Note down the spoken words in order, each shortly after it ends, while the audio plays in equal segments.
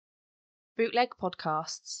Bootleg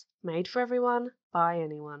podcasts, made for everyone, by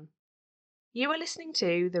anyone. You are listening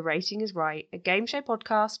to The Rating is Right, a game show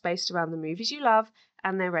podcast based around the movies you love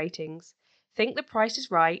and their ratings. Think The Price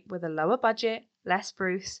is Right with a lower budget, less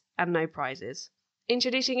Bruce, and no prizes.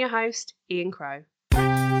 Introducing your host, Ian Crow.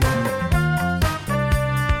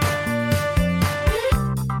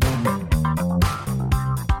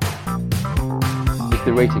 It's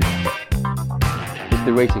the rating. It's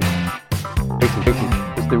the rating. Rating.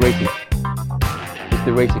 It's the rating. It's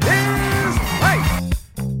the rating.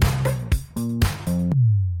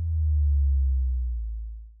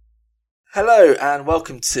 Hello and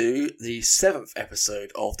welcome to the 7th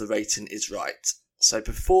episode of The Rating is Right. So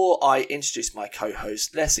before I introduce my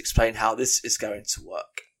co-host, let's explain how this is going to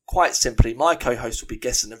work. Quite simply, my co-host will be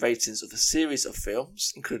guessing the ratings of a series of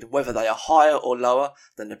films, including whether they are higher or lower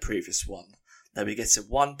than the previous one. They'll be getting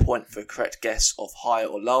 1 point for a correct guess of higher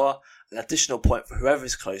or lower, an additional point for whoever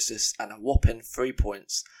is closest, and a whopping 3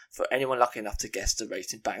 points for anyone lucky enough to guess the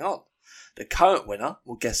rating bang on. The current winner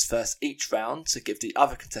will guess first each round to give the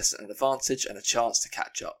other contestant an advantage and a chance to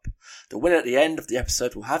catch up. The winner at the end of the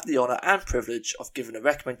episode will have the honour and privilege of giving a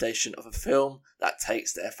recommendation of a film that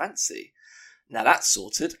takes their fancy. Now that's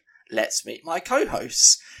sorted, let's meet my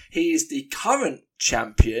co-host. He is the current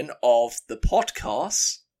champion of the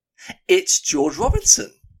podcast. It's George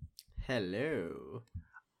Robinson. Hello.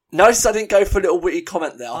 Notice I didn't go for a little witty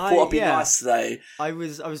comment there. I thought I'd be nice today. I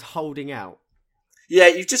was holding out. Yeah,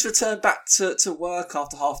 you've just returned back to work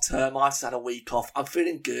after half term. I've just had a week off. I'm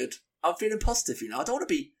feeling good. I'm feeling positive, I don't want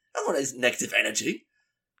this negative energy.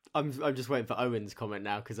 I'm just waiting for Owen's comment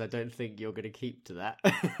now because I don't think you're going to keep to that.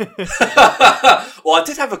 Well, I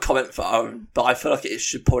did have a comment for Owen, but I feel like it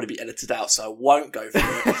should probably be edited out, so I won't go for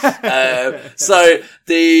it. So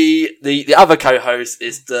the other co-host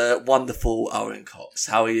is the wonderful Owen Cox.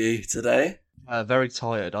 How are you today? Very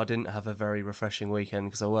tired. I didn't have a very refreshing weekend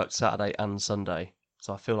because I worked Saturday and Sunday.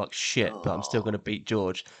 So I feel like shit, but I'm still going to beat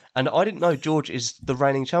George. And I didn't know George is the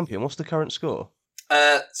reigning champion. What's the current score?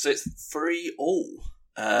 So it's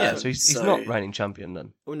 3-3. So he's not reigning champion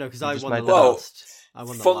then. Oh no, because I won the well, last. I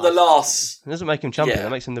won the last. It doesn't make him champion. Yeah. That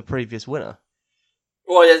makes him the previous winner.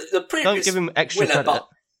 Well, yeah, the previous Don't give him extra winner, credit. but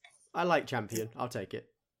I like champion. I'll take it.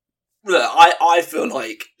 look, I feel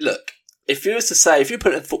like, if you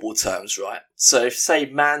put it in football terms, right? So if, say,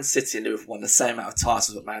 Man City and Liverpool won the same amount of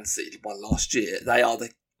titles that Man City won last year, they are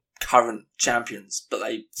the current champions, but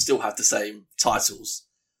they still have the same titles.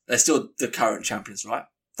 They're still the current champions, right?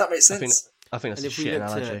 Does that make sense? I think that's a shit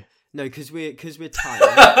analogy. No, because we're tying.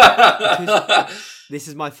 This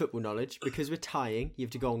is my football knowledge. Because we're tying, you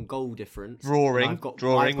have to go on goal difference. Drawing.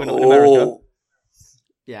 We're not in America.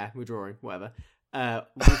 Yeah, we're drawing. Whatever.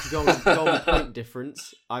 If you go on goal point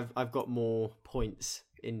difference, I've got more points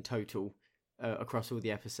in total across all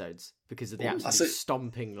the episodes because of the absolute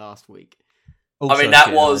stomping last week. Also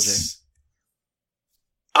that was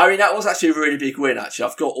actually a really big win. Actually,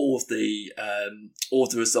 I've got all of the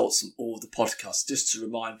results from all of the podcasts just to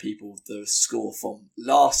remind people of the score from the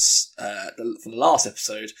last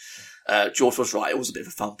episode. George was right. It was a bit of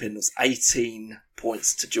a thumping. It was 18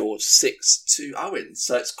 points to George, 6 to Owen.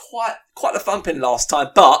 So it's quite a thumping last time.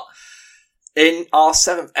 But in our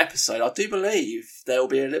 7th episode, I do believe there will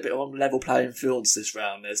be a little bit of a level playing field this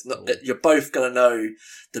round. You're both going to know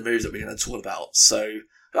the moves that we're going to talk about. So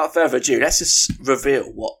without further ado, let's just reveal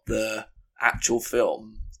what the actual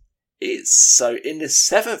film is. So in the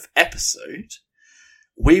 7th episode,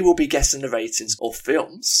 we will be guessing the ratings of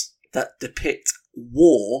films that depict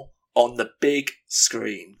war on the big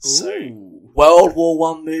screen. Ooh. So World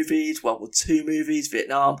War I movies, World War II movies,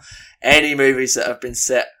 Vietnam, any movies that have been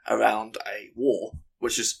set around a war,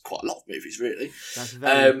 which is quite a lot of movies, really. That's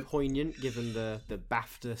very poignant, given the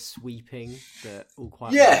BAFTA sweeping that All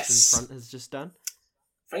Quiet on the Western Front has just done.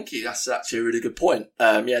 Thank you. That's actually a really good point.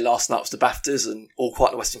 Last night was the BAFTAs, and All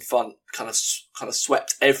Quiet on the Western Front kind of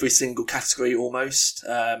swept every single category almost,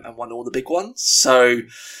 and won all the big ones. So,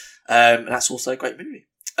 and that's also a great movie.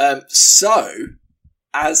 So,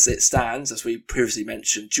 as it stands, as we previously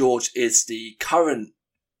mentioned, George is the current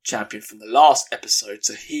champion from the last episode,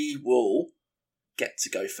 so he will get to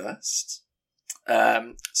go first.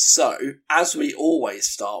 So, as we always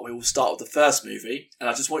start, we will start with the first movie, and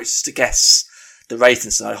I just want you just to guess the rating.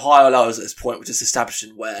 So, high or low at this point, we're just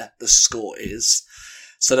establishing where the score is.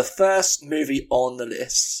 So, the first movie on the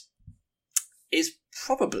list is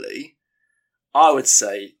probably, I would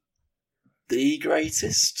say, the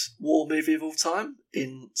greatest war movie of all time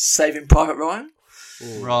in Saving Private Ryan.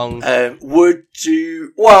 Wrong. Would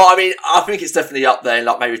you? Well, I mean, I think it's definitely up there,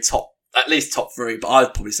 like maybe at least top 3. But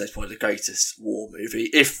I'd probably say it's probably the greatest war movie.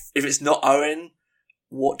 If it's not Owen,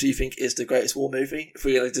 what do you think is the greatest war movie? If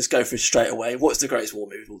we're going to just go through straight away, what's the greatest war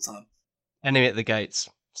movie of all time? Enemy at the Gates,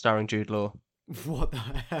 starring Jude Law. What the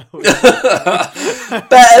hell?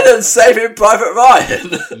 Better than Saving Private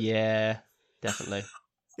Ryan. Yeah, definitely.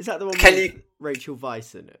 Is that the one Can with you- Rachel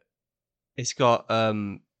Weisz in it? It's got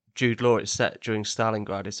Jude Law. It's set during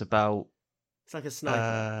Stalingrad. It's about It's like a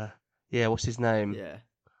sniper. yeah, what's his name? Yeah.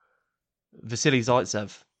 Vasily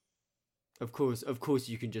Zaitsev. Of course,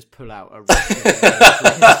 you can just pull out a Russian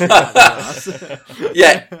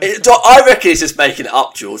Yeah, I reckon he's just making it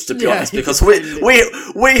up, George. To be honest, because we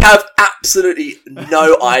have absolutely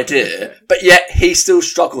no idea, but yet he still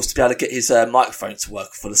struggles to be able to get his microphone to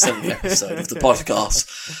work for the 7th episode of the podcast.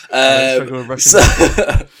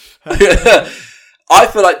 I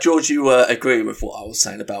feel like, George, you agree with what I was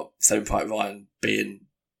saying about Saving Private Ryan being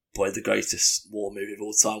probably the greatest war movie of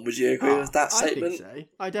all time. Would you agree with that statement? I think so.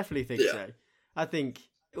 I definitely think so. I think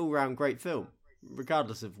all-round great film,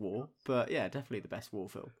 regardless of war. But yeah, definitely the best war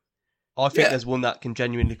film. I think there's one that can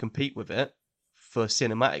genuinely compete with it for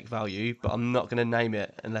cinematic value, but I'm not going to name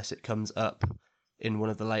it unless it comes up in one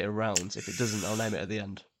of the later rounds. If it doesn't, I'll name it at the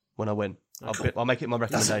end when I win. I'll make it my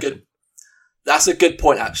recommendation. That's a good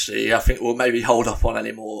point, actually. I think we'll maybe hold up on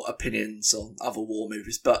any more opinions on other war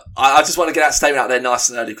movies, but I just want to get that statement out there nice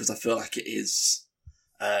and early because I feel like it is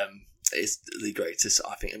the greatest,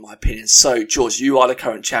 I think, in my opinion. So, George, you are the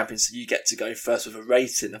current champion, so you get to go first with a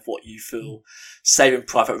rating of what you feel Saving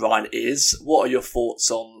Private Ryan is. What are your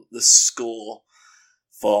thoughts on the score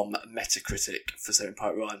from Metacritic for Saving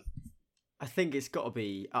Private Ryan? I think it's got to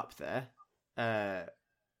be up there. I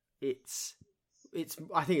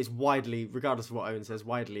think it's widely, regardless of what Owen says,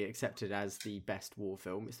 widely accepted as the best war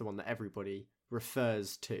film. It's the one that everybody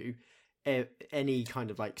refers to. Any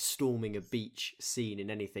kind of like storming a beach scene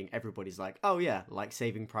in anything, everybody's like, oh yeah, like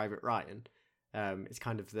Saving Private Ryan. It's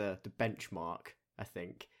kind of the benchmark, I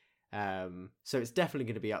think. So it's definitely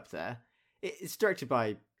going to be up there. It's directed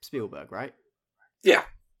by Spielberg, right? Yeah.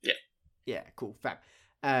 Yeah, cool, fab.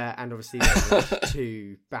 And obviously there's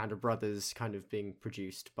 2 Band of Brothers kind of being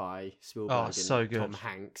produced by Spielberg and Tom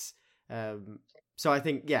Hanks. So I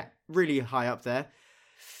think, really high up there.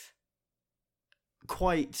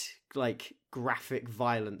 Quite like graphic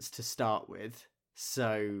violence to start with.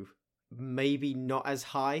 So maybe not as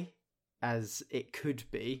high as it could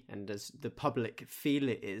be and as the public feel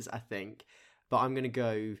it is, I think. But I'm going to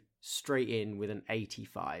go straight in with an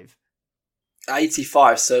 85.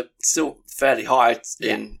 85, so still fairly high I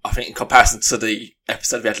think, in comparison to the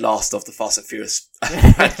episode we had last of the Fast and Furious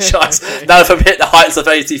franchise. None of them hit the heights of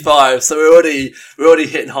 85, so we're already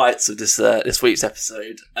hitting heights of this week's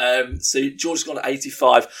episode. So George's gone at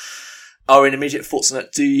 85. Owen, immediate thoughts on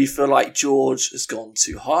it. Do you feel like George has gone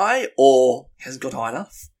too high or hasn't gone high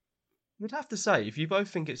enough? You'd have to say, if you both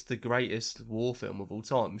think it's the greatest war film of all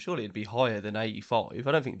time, surely it'd be higher than 85.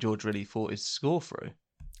 I don't think George really thought his score through.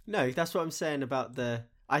 No, that's what I'm saying about the...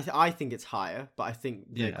 I think it's higher, but I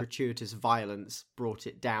think the gratuitous violence brought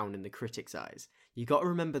it down in the critics' eyes. You got to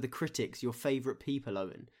remember the critics, your favourite people,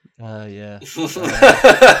 Owen. Yeah.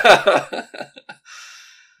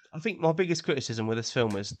 I think my biggest criticism with this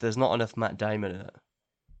film is there's not enough Matt Damon in it.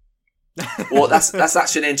 Well, that's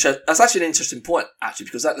actually an interesting point, actually,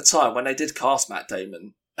 because at the time when they did cast Matt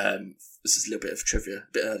Damon, this is a little bit of trivia, a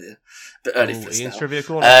bit early for this Ian's now. Trivia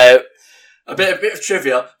Corner. A bit of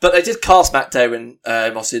trivia, but they did cast Matt Damon.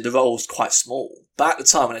 Obviously, the role was quite small, but at the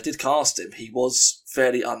time when they did cast him, he was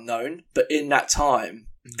fairly unknown. But in that time,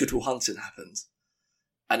 Good Will Hunting happened,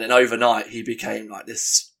 and then overnight he became like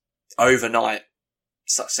this overnight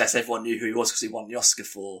success. Everyone knew who he was because he won the Oscar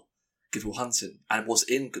for Good Will Hunting and was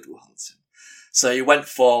in Good Will Hunting. So he went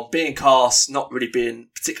from being cast, not really being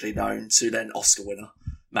particularly known, to then Oscar winner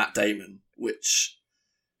Matt Damon, which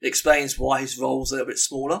explains why his role's a little bit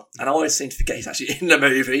smaller. And I always seem to forget he's actually in the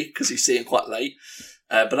movie because you see him quite late.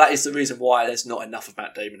 But that is the reason why there's not enough of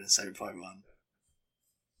Matt Damon in Saving Private Ryan.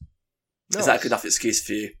 Nice. Is that a good enough excuse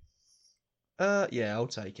for you? Yeah, I'll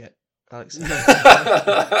take it. Alex.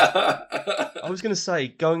 I was going to say,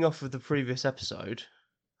 going off of the previous episode,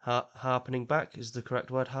 harpening back is the correct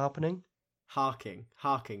word. Harpening. Harking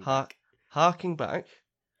back.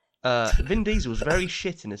 Vin Diesel's very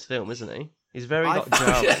shit in this film, isn't he? He's very jarring.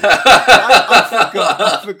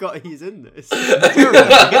 I forgot he's in this. He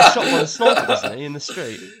gets shot by a sniper, doesn't he, in the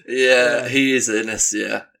street? Yeah, he is in this,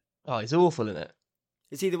 yeah. Oh, he's awful in it.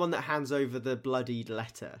 Is he the one that hands over the bloodied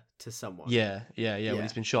letter to someone? Yeah, when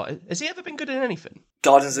he's been shot. Has he ever been good in anything?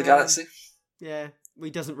 Guardians of the Galaxy? Yeah, he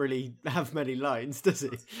doesn't really have many lines, does he?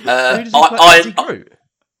 Who does he play? Is he Groot?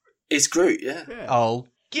 It's Groot, yeah. Oh,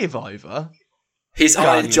 give over. He's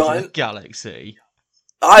Iron Giant. Galaxy.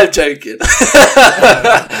 I'm joking.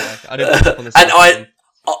 I didn't pick up on the And second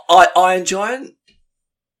Iron Giant.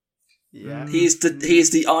 Yeah. He is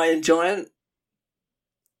the Iron Giant.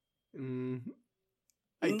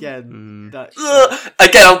 Again, that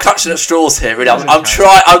Again, I'm clutching at straws here. Really, I'm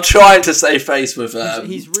trying to save face with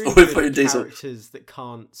he's really with good at Diesel. characters that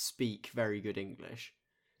can't speak very good English.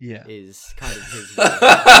 Yeah. Is kind of his.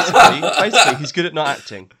 Basically, he's good at not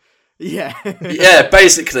acting. Yeah. Yeah,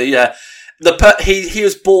 basically, yeah. He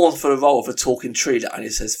was born for the role of a talking tree that only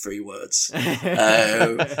says 3 words.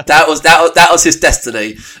 That was his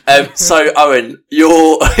destiny. So Owen,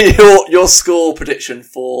 your score prediction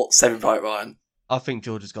for Saving Private Ryan. I think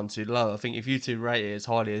George has gone too low. I think if you two rate it as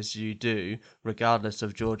highly as you do, regardless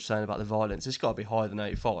of George saying about the violence, it's got to be higher than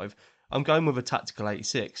 85. I'm going with a tactical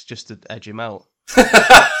 86 just to edge him out.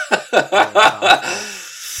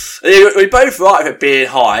 We both right with it being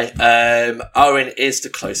high. Owen is the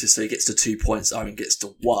closest, so he gets to 2 points. Owen gets to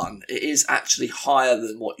 1. It is actually higher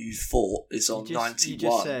than what you thought. It's on 91. You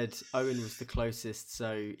just said Owen was the closest,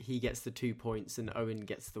 so he gets the 2 points and Owen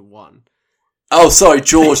gets the 1. Oh, sorry,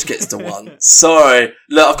 George gets the 1. Sorry.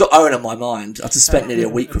 Look, I've got Owen on my mind. I've just spent nearly a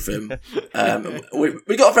week with him.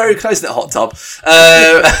 We got very close in that hot tub.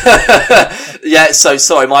 Yeah, so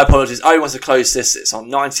sorry, my apologies. Owen was the closest. It's on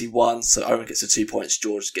 91, so Owen gets the 2 points,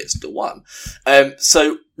 George gets the 1.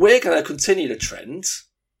 So we're going to continue the trend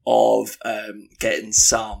of getting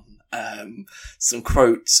some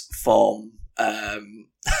quotes from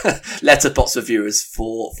letterbox reviewers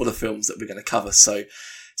for the films that we're going to cover. So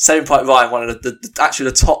Saving Private Ryan, one of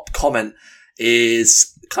the top comment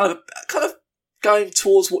is kind of going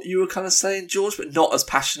towards what you were kind of saying, George, but not as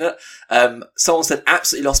passionate. Someone said,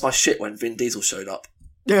 absolutely lost my shit when Vin Diesel showed up.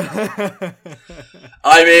 I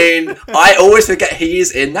mean, I always forget he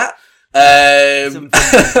is in that. Some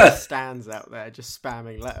stands out there just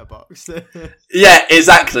spamming letterbox. Yeah,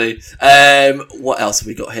 exactly. What else have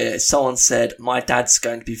we got here? Someone said, my dad's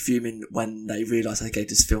going to be fuming when they realise I gave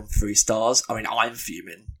this film 3 stars. I mean, I'm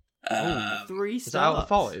fuming. 3 stars? Is that out of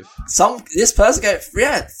 5? This person gave 3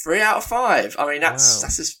 out of 5. I mean, that's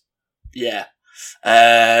just, yeah.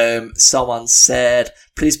 Someone said,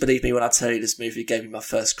 please believe me when I tell you this movie gave me my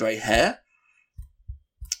first grey hair.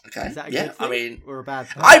 Okay. Is that a good thing or a bad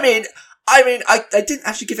thing? I mean, I didn't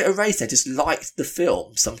actually give it a rating. I just liked the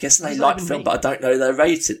film. So I'm guessing they liked the film, but I don't know their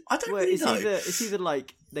rating. I don't really know. It's either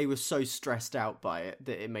like they were so stressed out by it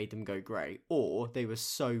that it made them go grey, or they were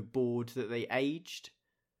so bored that they aged.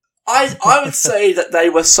 I would say that they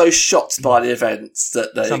were so shocked by the events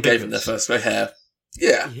that they gave them their first grey hair.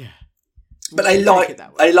 Yeah. But they liked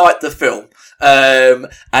the film.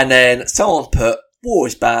 And then someone put, war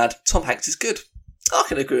is bad, Tom Hanks is good. I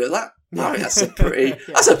can agree with that. I think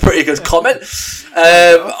that's a pretty good comment.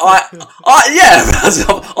 I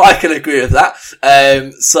can agree with that.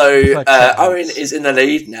 So Owen is in the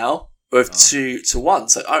lead now with 2-1.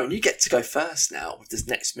 So Owen, you get to go first now with this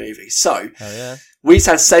next movie. So we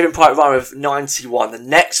had Saving Private Ryan with 91. The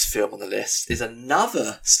next film on the list is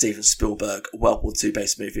another Steven Spielberg World War II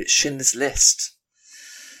based movie. It's Schindler's List.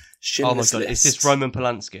 Oh my god, is this Roman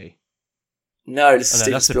Polanski? No, this is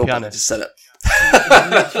Steven Spielberg. I just said it. You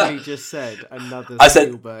literally just said another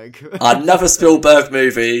Spielberg. Another Spielberg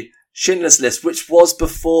movie, Schindler's List, which was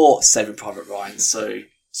before Saving Private Ryan. So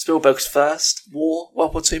Spielberg's first World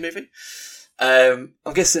War II movie. I'm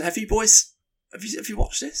guessing, have you boys, have you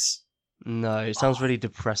watched this? No, it sounds really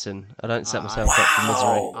depressing. I don't set myself up for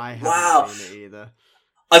misery. I haven't seen it either.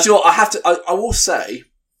 I do. I will say,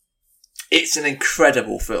 it's an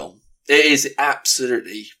incredible film. It is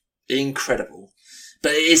absolutely incredible.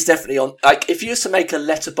 But it is definitely on, like, if you used to make a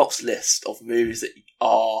letterbox list of movies that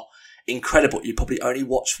are incredible, you probably only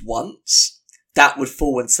watch once, that would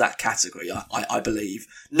fall into that category, I believe.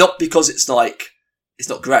 Not because it's like, it's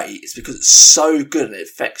not great, it's because it's so good and it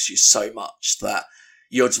affects you so much that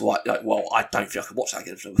you're just like, well, I don't think I can watch that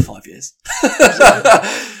again for another 5 years.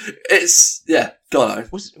 It's, yeah, go on.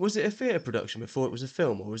 Was it a theatre production before it was a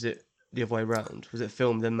film, or was it the other way around? Was it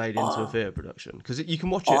filmed then made into a theatre production? Because you can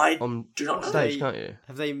watch it on stage, can't you?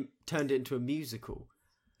 Have they turned it into a musical?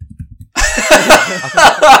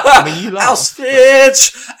 I mean, you laugh.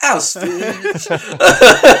 Auschwitz!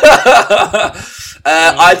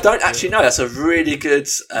 I don't actually know. That's a really good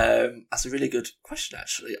question,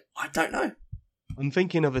 actually. I don't know. I'm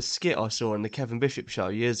thinking of a skit I saw on the Kevin Bishop show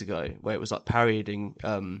years ago, where it was like parodying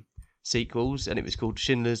sequels, and it was called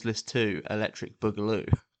Schindler's List 2 Electric Boogaloo.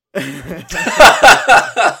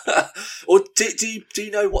 Or do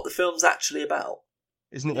you know what the film's actually about?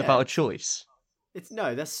 Isn't it about a choice?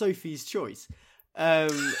 That's Sophie's Choice.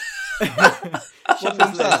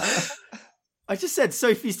 I just said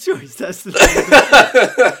Sophie's Choice. That's the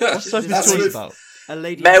What's Sophie's Choice about? A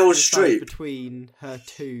lady Meryl has to decide Streep. between her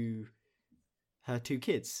two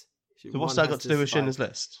kids. So what's that got to do with Schindler's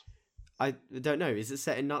List? I don't know. Is it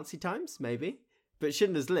set in Nazi times? Maybe. But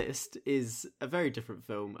Schindler's List is a very different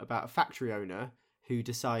film about a factory owner who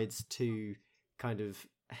decides to kind of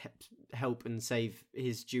help and save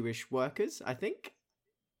his Jewish workers, I think.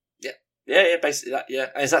 Yeah, basically that. Yeah,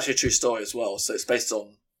 and it's actually a true story as well. So it's based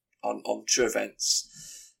on true events.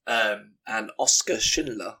 And Oscar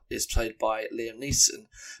Schindler is played by Liam Neeson.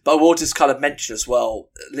 But I will just kind of mention as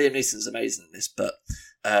well, Liam Neeson's amazing in this, but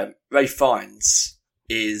Ray Fiennes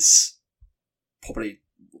is probably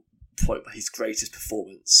his greatest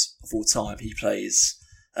performance of all time. He plays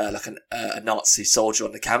like a Nazi soldier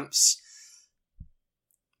on the camps.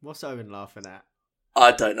 What's Owen laughing at?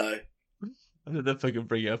 I don't know. I don't know if I can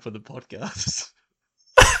bring it up on the podcast.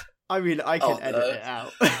 I mean, I can edit it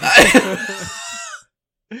out.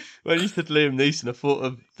 When you said Liam Neeson, I thought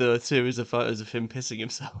of the series of photos of him pissing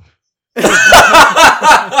himself. I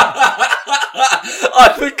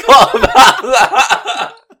forgot about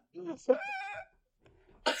that.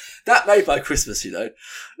 That made by Christmas, you know.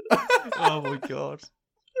 Oh my god.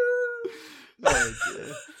 Oh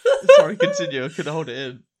dear. Sorry, continue. I couldn't hold it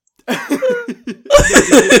in.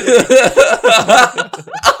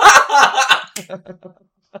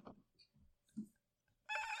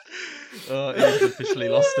 He's officially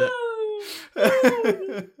lost it.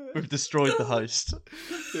 We've destroyed the host.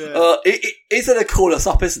 Yeah. He's going to call us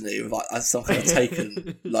up, isn't he? With like some kind of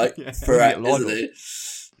taken threat, isn't he?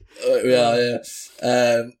 So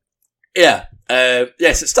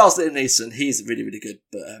it stars Liam Neeson. He's really, really good.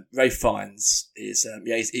 But Ray Fiennes is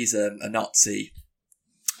he's a Nazi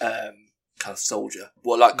kind of soldier,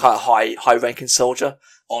 kind of high ranking soldier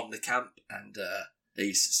on the camp, and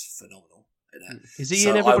he's just phenomenal. You know? Is he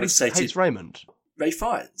in Everybody Hates Raymond? Ray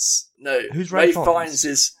Fiennes? No, who's Ray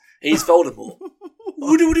Fiennes? He's Voldemort.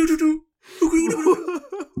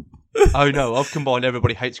 Oh no, I've combined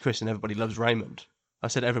Everybody Hates Chris and Everybody Loves Raymond. I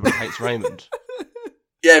said Everybody Hates Raymond.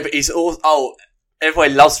 Yeah, but he's all. Oh,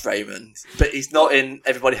 everybody loves Raymond, but he's not in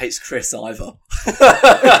Everybody Hates Chris either.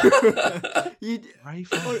 Ray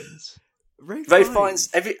Fiennes. Ray Fiennes.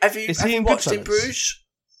 Have you watched Goodfellas? In Bruges?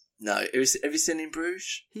 No. Have you seen In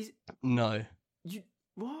Bruges? No.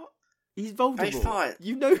 What? He's Voldemort. Ray Fiennes.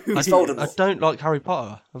 You know who He's he Voldemort. I don't like Harry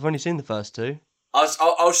Potter. I've only seen the first two.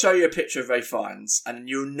 I'll show you a picture of Ray Fiennes, and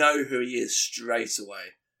you'll know who he is straight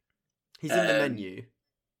away. He's in the menu.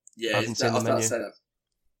 Yeah, I haven't seen the menu.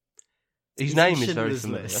 His He's name in is very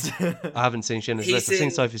Schindler's familiar. List. I haven't seen Schindler's List. I've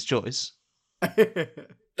seen Sophie's Choice.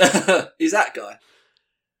 He's that guy.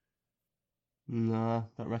 No,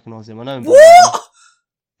 don't recognise him. I know him. What?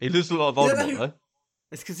 He looks a lot of Voldemort though.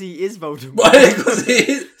 It's because he is Voldemort.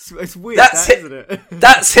 It's weird, isn't it?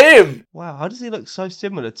 That's him. Wow, how does he look so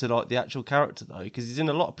similar to like the actual character though? Because he's in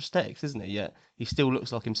a lot of prosthetics, isn't he? Yet he still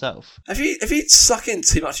looks like himself. Have you sucked in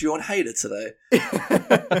too much of your own hater today?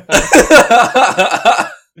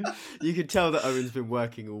 You can tell that Owen's been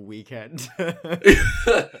working all weekend.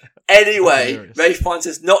 Anyway, Ray Fiennes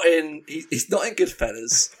is not in. He's not in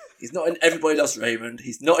Goodfellas. He's not in Everybody Loves Raymond.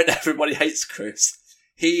 He's not in Everybody Hates Chris.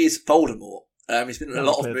 He is Voldemort. He's been in a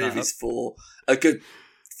lot of movies for a good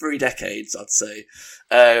 3 decades, I'd say.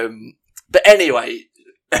 But anyway,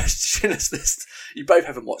 Schindler's List. You both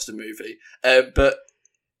haven't watched the movie, but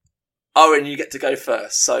Owen, you get to go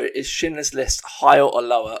first. So, is Schindler's List higher or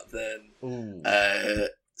lower than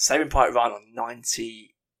Saving Private Ryan on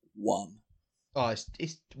 91? Oh,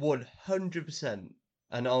 it's 100%.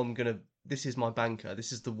 And I'm gonna. This is my banker.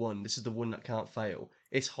 This is the one. This is the one that can't fail.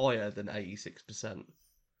 It's higher than 86%.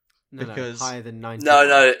 No, higher than 91.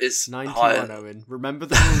 No, it's 91, higher. Owen. Remember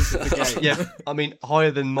the rules of the game. Yeah, I mean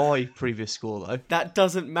higher than my previous score though. That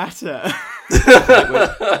doesn't matter.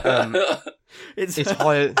 It's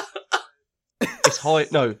higher. It's high.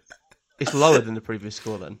 No, it's lower than the previous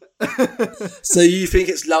score then. So you think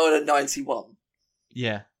it's lower than 91?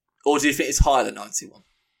 Yeah. Or do you think it's higher than 91?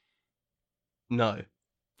 No.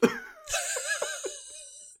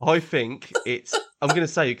 I think it's. I'm going to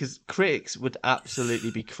say because critics would absolutely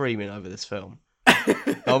be creaming over this film.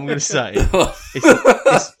 I'm going to say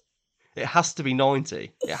it has to be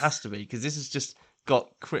 90. It has to be because this has just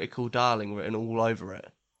got critical darling written all over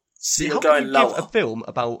it. So you're how going could you lower? Give a film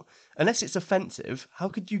about unless it's offensive. How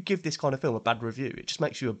could you give this kind of film a bad review? It just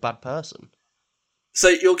makes you a bad person. So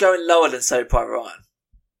you're going lower than Saving Private Ryan?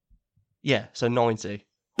 Yeah, so 90.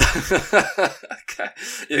 Okay,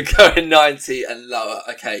 you're going 90 and lower.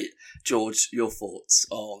 Okay, George, your thoughts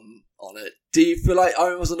on it? Do you feel like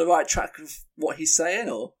Owen was on the right track with what he's saying,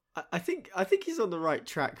 or I think he's on the right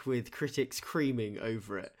track with critics creaming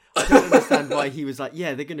over it. I don't understand why he was like,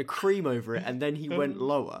 yeah, they're going to cream over it, and then he went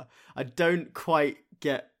lower. I don't quite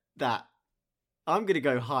get that. I'm going to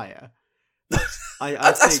go higher.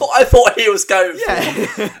 That's what I thought he was going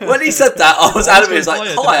for. When he said that, I was adamant. He was like,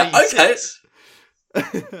 higher, okay.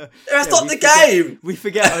 That's not the game. We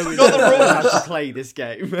forget Owen how to play this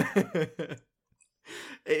game.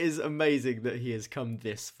 It is amazing that he has come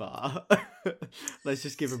this far. Let's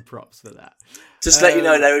just give him props for that. Just let you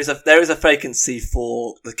know, there is a vacancy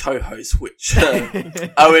for the co-host, which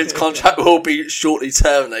Owen's contract will be shortly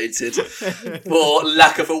terminated for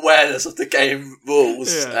lack of awareness of the game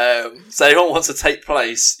rules. Yeah. So if anyone wants to take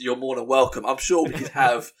place, you're more than welcome. I'm sure we could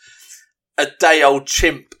have a day-old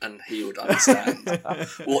chimp and he would understand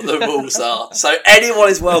what the rules are. So anyone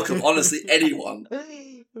is welcome, honestly, anyone.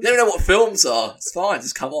 You don't know what films are. It's fine,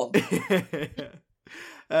 just come on.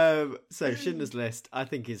 So Schindler's List, I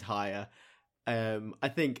think, is higher. I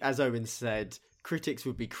think, as Owen said, critics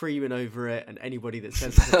would be creaming over it, and anybody that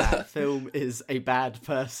says it's a bad film is a bad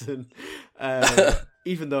person,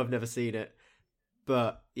 even though I've never seen it.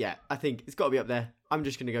 But yeah, I think it's got to be up there. I'm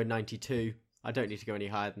just going to go 92. I don't need to go any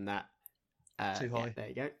higher than that. Too high. Yeah, there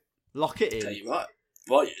you go. Lock it in. Okay, you're right.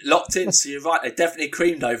 Well, locked in, so you're right. They definitely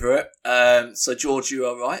creamed over it. So George, you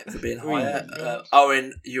are right for being higher.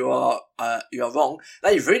 Owen, you are wrong.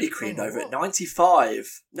 They really creamed over it.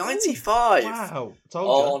 95. 95. Wow.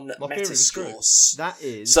 On Metascore. That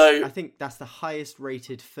is. So I think that's the highest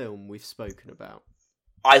rated film we've spoken about.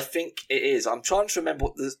 I think it is. I'm trying to remember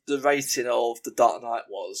what the rating of The Dark Knight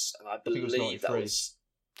was, and I believe that was.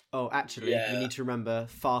 Oh, actually, we need to remember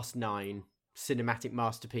Fast 9. Cinematic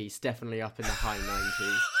masterpiece, definitely up in the high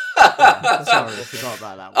 90s. Sorry, I forgot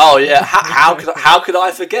about that one. Oh yeah, how could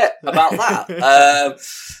I forget about that?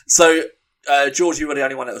 So George, you were the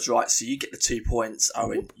only one that was right, so you get the 2 points.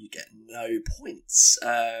 Owen, you get no points.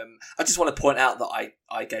 I just want to point out that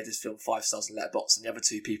I gave this film 5 stars on Letterboxd, and the other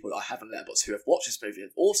 2 people that I have on Letterboxd who have watched this movie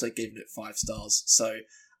have also given it 5 stars. So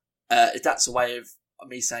if that's a way of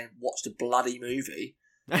me saying watch the bloody movie.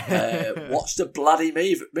 Watch the bloody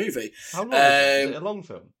movie. How long is it? Is it a long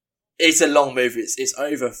film? It's a long movie. It's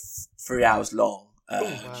over 3 hours long.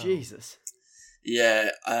 Wow. Jesus.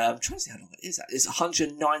 Yeah, I'm trying to see how long it is. It's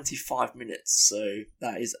 195 minutes, so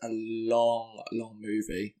that is a long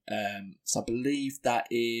movie. So I believe that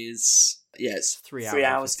is it's 3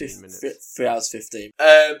 hours 15 minutes. 3 hours 15.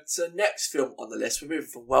 So next film on the list, we're moving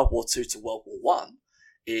from World War II to World War One,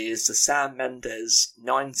 is the Sam Mendes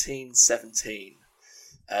 1917.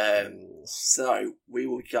 So we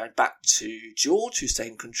will be going back to George, who's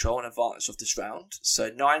taking control and advantage of this round. So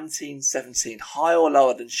 1917, higher or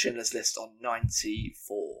lower than Schindler's List on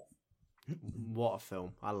 94? What a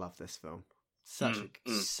film. I love this film.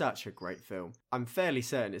 Such a great film. I'm fairly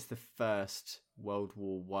certain it's the first World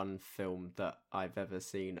War One film that I've ever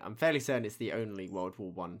seen. I'm fairly certain it's the only World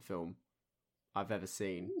War One film I've ever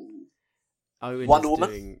seen. Wonder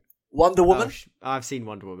Woman? Wonder Woman? I've seen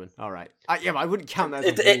Wonder Woman. All right. But I wouldn't count that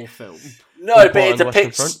as a war film. No, but it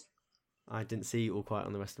depicts... I didn't see All Quiet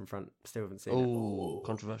on the Western Front. Still haven't seen it. Oh,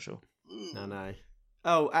 controversial. No.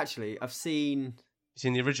 Oh, actually, I've seen... You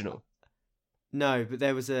seen the original? No, but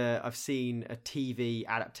I've seen a TV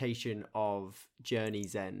adaptation of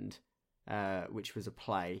Journey's End, which was a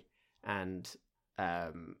play, and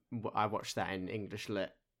I watched that in English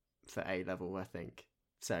Lit for A-level, I think.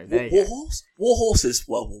 So there you go. War Horse is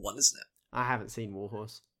World War One, isn't it? I haven't seen War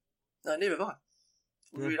Horse. No, neither have I.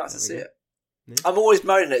 Would really like to see it. Yeah. I'm always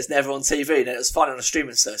moaning that it's never on TV, and it was fine on a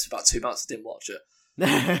streaming service for about 2 months. I didn't watch it.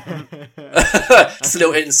 Just a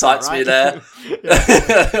little insight to me there.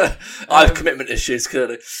 I have commitment issues,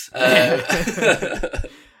 clearly.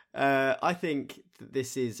 I think that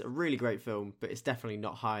this is a really great film, but it's definitely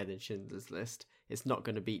not higher than Schindler's List. It's not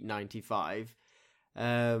going to beat 95.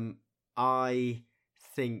 I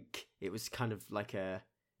think it was kind of like an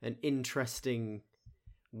interesting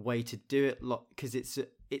way to do it, because it's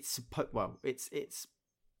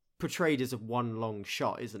portrayed as a one long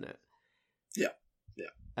shot, isn't it? Yeah.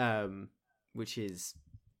 Which is,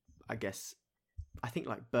 I guess, I think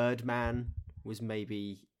like Birdman was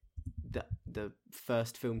maybe the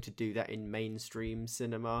first film to do that in mainstream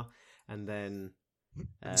cinema, and then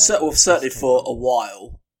certainly for a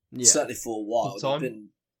while. Yeah. Certainly for a while. There've been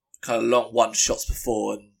kind of long one shots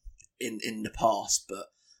before and in the past,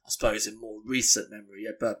 but I suppose in more recent memory,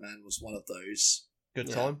 Birdman was one of those. Good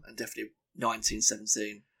Time, and definitely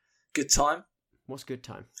 1917. Good Time. What's Good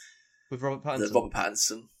Time? With Robert Pattinson. Robert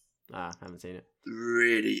Pattinson. I haven't seen it.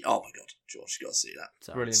 Really, oh my god, George, you got to see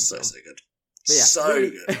that. Brilliant. So good. But yeah, so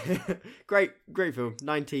really, good. great film,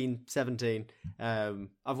 1917.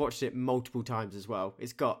 I've watched it multiple times as well.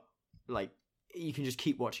 It's got you can just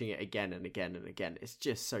keep watching it again and again and again. It's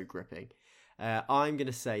just so gripping. I'm going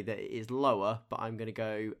to say that it is lower, but I'm going to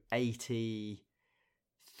go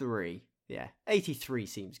 83. Yeah, 83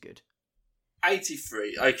 seems good.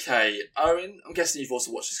 83. Okay, Owen, I'm guessing you've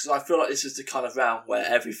also watched this because I feel like this is the kind of round where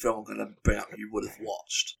every film I'm going to bring up you would have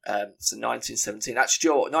watched. So 1917.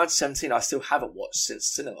 Actually, 1917 I still haven't watched since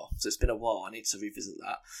cinema, so it's been a while. I need to revisit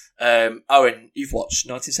that. Owen, you've watched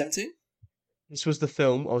 1917? This was the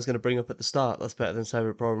film I was going to bring up at the start. That's better than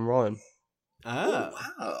Saving Private Ryan. Oh,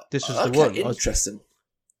 wow. This was the one. Interesting.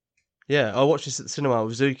 I watched this at the cinema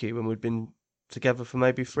with Zuki when we'd been together for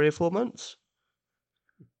maybe 3 or 4 months.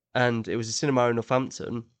 And it was a cinema in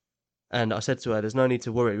Northampton. And I said to her, there's no need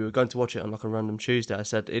to worry. We were going to watch it on like a random Tuesday. I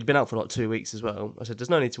said, it'd been out for like 2 weeks as well. I said, there's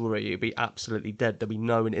no need to worry. It'd be absolutely dead. There'll be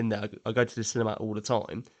no one in there. I go to the cinema all the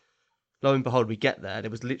time. Lo and behold, we get there.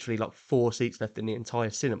 There was literally like 4 seats left in the entire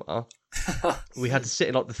cinema. We had to sit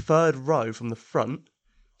in like the 3rd row from the front.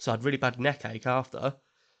 So I had really bad neck ache after.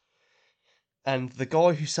 And the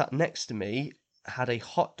guy who sat next to me had a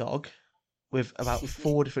hot dog with about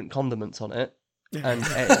 4 different condiments on it. And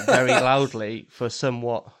ate it very loudly for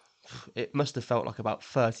somewhat... It must have felt like about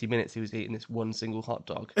 30 minutes he was eating this one single hot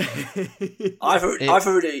dog. I've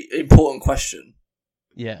a really important question.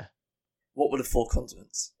 Yeah. What were the 4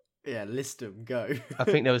 condiments? Yeah, list them, go. I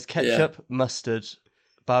think there was ketchup, mustard,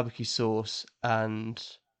 barbecue sauce, and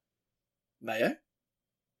Mayo.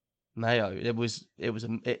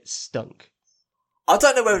 It stunk. I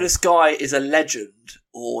don't know whether this guy is a legend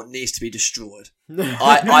or needs to be destroyed.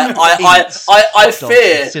 I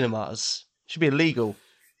fear cinemas should be illegal.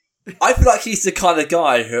 I feel like he's the kind of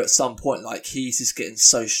guy who, at some point, like he's just getting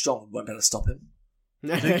so strong, we won't be able to stop him.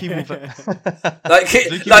 Like in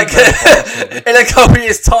a couple of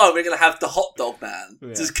years' time, we're going to have the hot dog man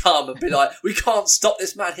just come and be like, "We can't stop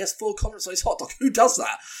this man. He has 4 condiments on his hot dog. Who does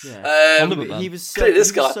that?" Yeah. He was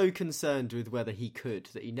so concerned with whether he could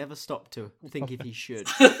that he never stopped to think if he should.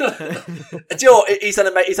 Do you know what? He's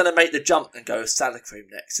going to make the jump and go salad cream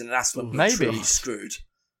next, and that's when we're truly screwed.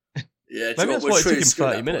 Yeah, maybe that's why it took him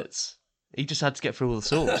 30 minutes. He just had to get through all the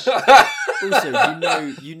sauce. Also,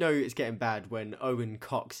 you know it's getting bad when Owen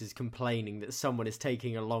Cox is complaining that someone is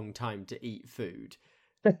taking a long time to eat food.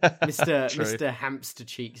 Mr. Hamster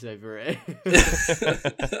Cheeks over it.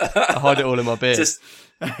 I hide it all in my beard. Just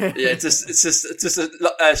to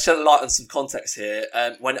shed a light on some context here.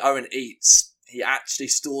 When Owen eats, he actually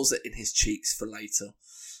stores it in his cheeks for later.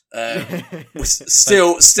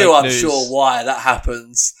 Still, I'm news. Sure why that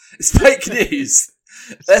happens. It's fake news.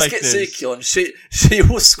 Let's get Suki on. She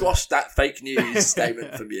will squash that fake news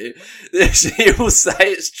statement from you. She will say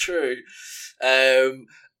it's true. But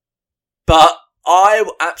I'm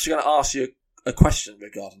actually going to ask you a question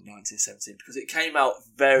regarding 1917 because it came out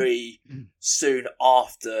very soon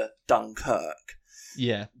after Dunkirk.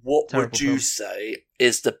 Yeah. What would you say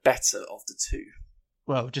is the better of the two?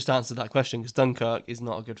 Well, just answer that question because Dunkirk is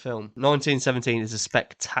not a good film. 1917 is a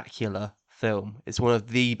spectacular film. It's one of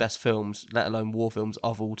the best films, let alone war films,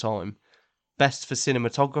 of all time. Best for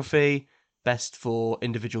cinematography, best for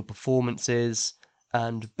individual performances,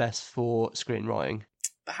 and best for screenwriting.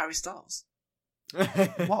 But Harry Styles.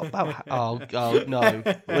 What about? Oh no,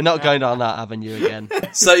 we're not going down that avenue again.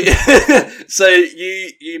 So you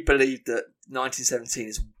believe that 1917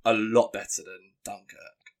 is a lot better than Dunkirk?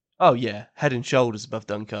 Oh yeah, head and shoulders above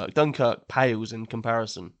Dunkirk. Dunkirk pales in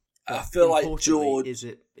comparison. I feel like George. Is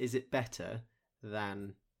it better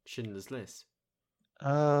than Schindler's List?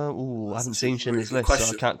 I haven't seen Schindler's List,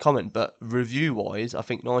 so I can't comment. But review-wise, I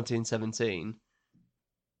think 1917.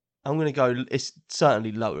 I'm going to go. It's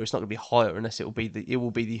certainly lower. It's not going to be higher unless it will be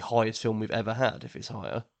the highest film we've ever had if it's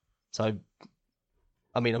higher. So,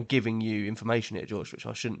 I mean, I'm giving you information here, George, which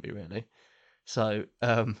I shouldn't be really. So,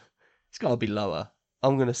 it's got to be lower.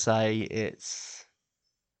 I'm going to say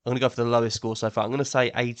I'm going to go for the lowest score so far. I'm going to say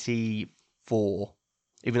 84,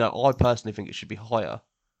 even though I personally think it should be higher.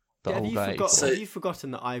 But have you forgotten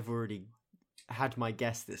that I've already had my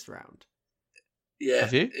guess this round? Yeah.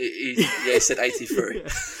 Have you? He said 83.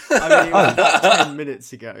 I mean, it was about 10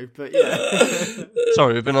 minutes ago, but yeah.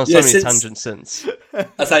 Sorry, we've been on so many tangents since.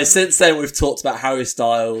 I say since then we've talked about Harry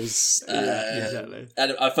Styles, exactly.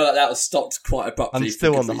 And I feel like that was stopped quite abruptly. I'm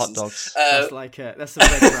still on the hot dogs. That's like that's a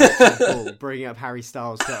red ball. Bringing up Harry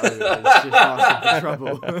Styles to Owen is just asking for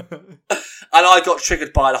trouble. And I got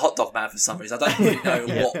triggered by the hot dog man for some reason. I don't really know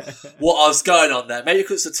what I was going on there. Maybe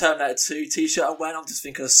because it's the Terminator 2 t-shirt I'm wearing. I'm just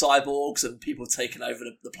thinking of cyborgs and people taking over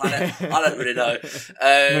the planet. I don't really know.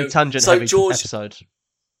 Tangent heavy George, episode.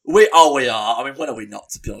 We are. I mean, when are we not,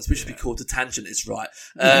 to be honest? We should be called The Tangent is Right.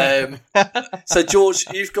 So, George,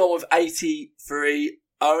 you've gone with 83.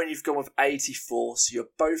 Owen, you've gone with 84. So you're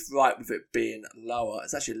both right with it being lower.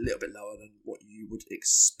 It's actually a little bit lower than what you would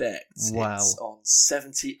expect. Wow. It's on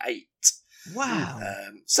 78. Wow.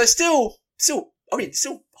 So still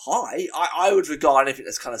high. I would regard anything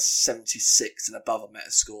that's kind of 76 and above a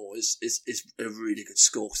Metascore is a really good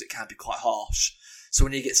score because it can be quite harsh. So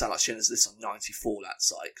when you get something like Schindler's List on 94,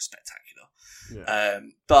 that's like spectacular. Yeah.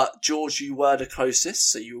 But George, you were the closest,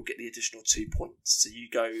 so you will get the additional 2 points. So you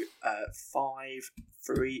go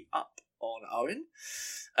 5-3 up on Owen.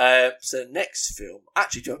 So next film,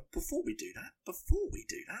 actually, Joe, before we do that,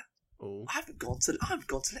 I haven't gone to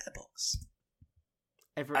Letterboxd.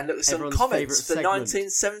 And look at some comments for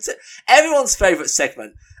 1970. Everyone's favourite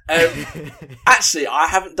segment. Actually, I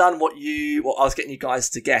haven't done what I was getting you guys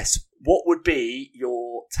to guess. What would be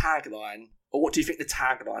your tagline, or what do you think the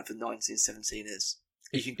tagline for 1917 is?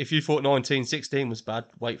 If you thought 1916 was bad,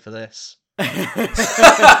 wait for this. It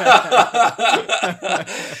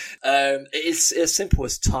is as simple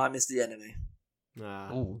as time is the enemy.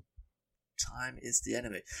 Ooh. Time is the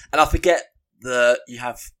enemy. And I forget that you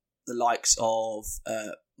have the likes of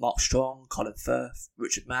Mark Strong, Colin Firth,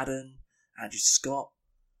 Richard Madden, Andrew Scott,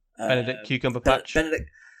 Benedict Cumberbatch. Benedict,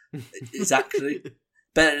 exactly.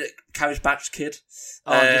 Benedict Carriage Batch Kid.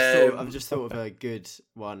 I've just thought of a good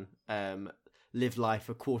one. Live life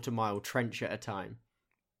a quarter-mile trench at a time.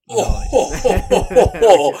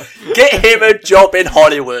 Get him a job in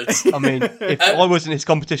Hollywood. I mean, if I wasn't his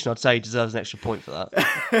competition, I'd say he deserves an extra point for that.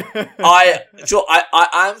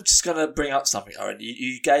 I'm just going to bring up something, Owen.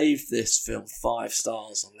 You gave this film 5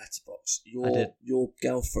 stars on Letterboxd. Your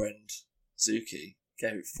girlfriend, Zuki,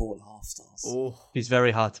 gave it 4.5 stars. Oh. He's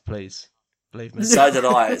very hard to please. Believe me. So did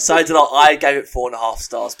I. I gave it 4.5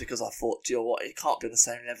 stars because I thought, do you know what? It can't be on the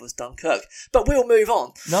same level as Dunkirk. But we'll move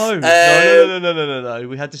on. No.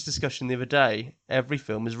 We had this discussion the other day. Every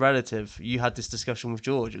film is relative. You had this discussion with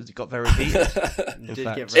George. It got very heated.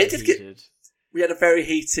 We had a very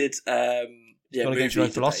heated movie against your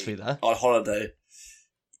own philosophy there. On holiday.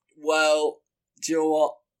 Well, do you know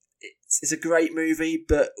what? It's a great movie,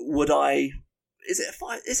 but is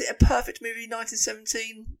it a perfect movie,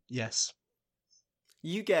 1917? Yes.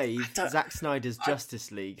 You gave Zack Snyder's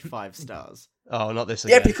Justice League 5 stars. Oh, not this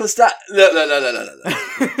again. Yeah, because that... No.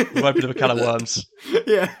 We've opened up a can of worms.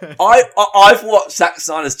 Yeah. I've watched Zack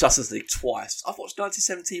Snyder's Justice League twice. I've watched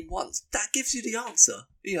 1917 once. That gives you the answer,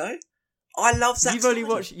 you know? I love Zack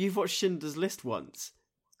Snyder. You've watched Schindler's List once.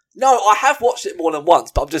 No, I have watched it more than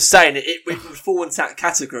once, but I'm just saying it would fall into that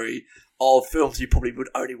category of films you probably would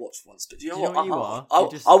only watch once. But do you know what you are?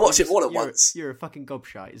 I'll watch it more than once. You're a fucking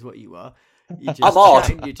gobshite, is what you are. I'm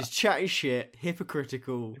odd. You're just chatting shit,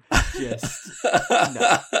 hypocritical, just...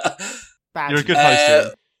 No. You're a good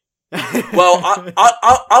host, Well,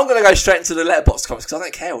 I'm going to go straight into the Letterboxd comments because I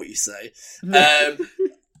don't care what you say.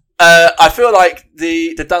 I feel like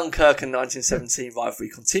the Dunkirk and 1917 rivalry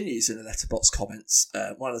continues in the Letterboxd comments.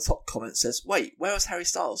 One of the top comments says, "Wait, where was Harry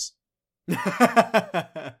Styles?"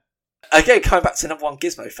 Again, coming back to number one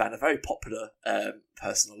Gizmo fan, a very popular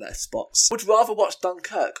person on Letterboxd. Would rather watch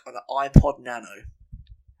Dunkirk on an iPod Nano.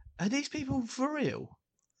 Are these people for real?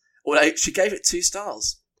 Well, she gave it 2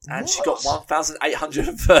 stars. And she got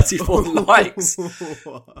 1,834 likes.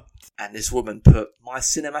 And this woman put, "My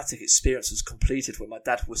cinematic experience was completed when my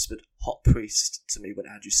dad whispered 'hot priest' to me when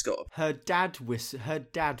Andrew Scott." Her dad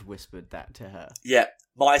whispered that to her. Yeah.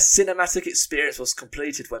 "My cinematic experience was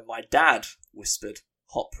completed when my dad whispered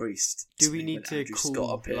 'hot priest.'" Do we need to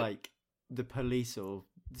call like the police or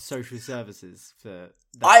the social services for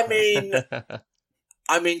that?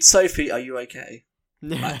 I mean, Sophie, are you okay?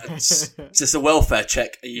 Just a welfare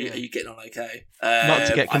check. Are you getting on okay? Not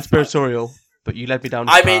to get conspiratorial, but you led me down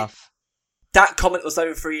this path. That comment was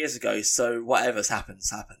over 3 years ago, so whatever's happened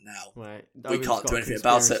now. Right. We can't do anything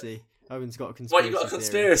about it. Owen's got a conspiracy. What, you got a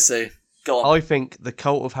conspiracy? Go on. I think the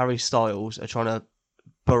cult of Harry Styles are trying to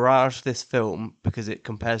barrage this film because it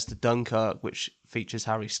compares to Dunkirk, which features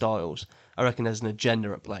Harry Styles. I reckon there's an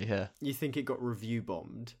agenda at play here. You think it got review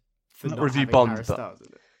bombed? Not review bombed, but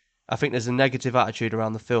I think there's a negative attitude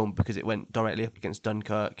around the film because it went directly up against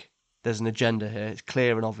Dunkirk. There's an agenda here. It's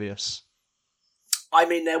clear and obvious. I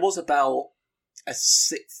mean, there was about a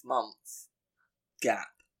 6-month gap.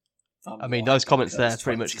 I mean, those comments there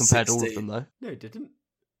pretty much compared all of them, though. No, it didn't.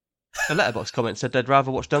 The Letterboxd comment said they'd rather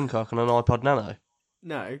watch Dunkirk on an iPod Nano.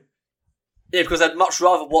 No. Yeah, because I'd much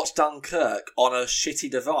rather watch Dunkirk on a shitty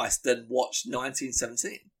device than watch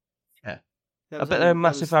 1917. Yeah. I bet they're a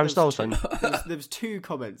massive Harry Styles fan. There was 2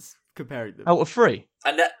 comments comparing them. Out of 3?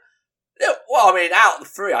 And Well, I mean, out of the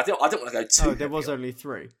 3, I don't want to go too. Oh, there was only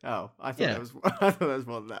 3. Oh, I thought there was. I thought there was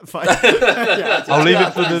more than that. Fine. I'll leave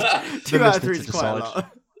it for the 2 out of 3 listener is to quite a decide.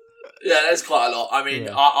 lot. Yeah, there's quite a lot. I mean,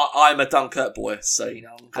 I'm a Dunkirk boy, so I'm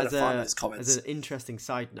going to find those comments. As an interesting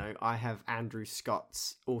side note, I have Andrew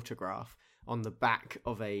Scott's autograph on the back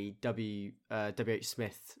of a W.H.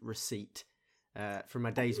 Smith receipt from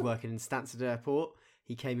my days working in Stansted Airport.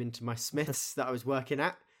 He came into my Smiths that I was working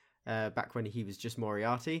at back when he was just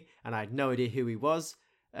Moriarty, and I had no idea who he was,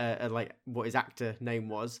 like what his actor name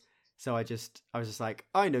was. So I was just like,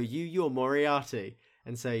 I know you, you're Moriarty.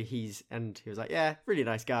 And so he was like, yeah, really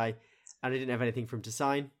nice guy. And I didn't have anything for him to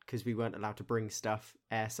sign because we weren't allowed to bring stuff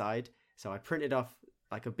airside. So I printed off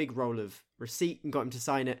like a big roll of receipt and got him to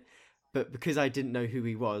sign it. But because I didn't know who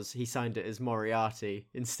he was, he signed it as Moriarty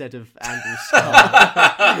instead of Andrew Scott.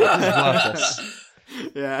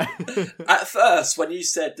 Yeah. At first, when you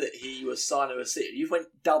said that he was signing a receipt, you went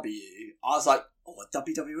W. I was like, oh, a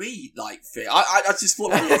WWE like thing. I just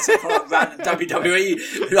thought like, you had some kind of random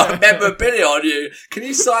WWE like memorabilia on you. Can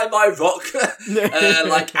you sign my Rock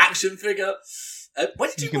like action figure? When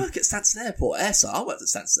did you work at Stansted Airport Airside? I worked at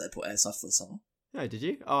Stansted Airport Airside for the summer. Oh, did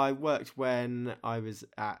you? Oh, I worked when I was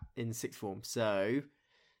in sixth form. So,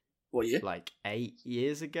 what year? Like 8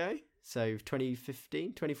 years ago. So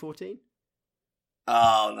 2015, 2014.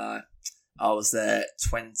 Oh no, I was there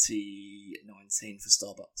 2019 for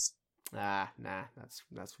Starbucks. Nah,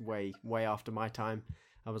 that's way after my time.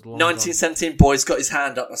 I was long 1917 boy's got his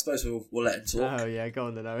hand up. I suppose we'll let him talk. Oh yeah, go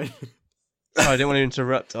on then, Owen. I didn't want to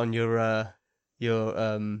interrupt on your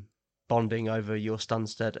bonding over your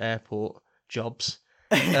Stansted Airport jobs.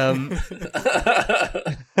 Did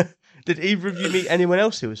either of you meet anyone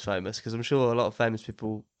else who was famous? Because I'm sure a lot of famous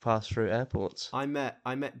people pass through airports. I met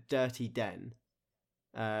Dirty Den.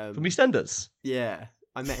 From EastEnders? Yeah,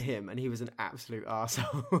 I met him, and he was an absolute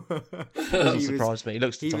arsehole. Doesn't surprise me. He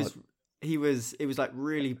looks the type. It was like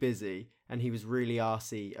really busy, and he was really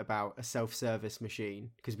arsey about a self-service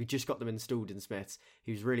machine because we just got them installed in Smiths.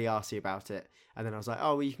 He was really arsey about it, and then I was like,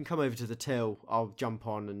 "Oh, well, you can come over to the till. I'll jump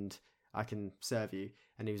on and I can serve you."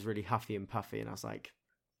 And he was really huffy and puffy, and I was like,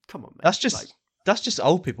 "Come on, man." That's just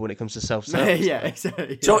old people when it comes to self-service. Yeah,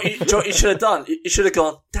 exactly. Do you know what you should have done? You should have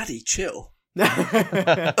gone, "Daddy, chill." when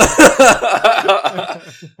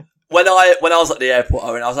I was at the airport,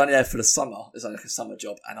 I was only there for the summer. It was like a summer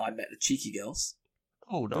job, and I met the Cheeky Girls.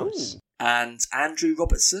 Oh, nice. And Andrew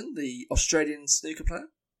Robertson, the Australian snooker player.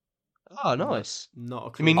 Oh, nice. Not a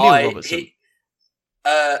clue. You mean Neil Robertson?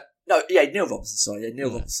 Neil Robertson. Sorry,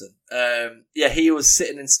 Neil Robertson. He was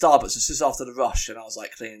sitting in Starbucks just after the rush, and I was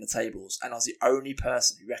like cleaning the tables, and I was the only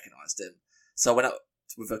person who recognised him. So I went up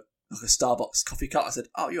with a Starbucks coffee cup. I said,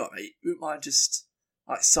 "Oh, you're right, mate. You wouldn't mind just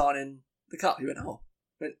like signing the cup?" He went, "Oh,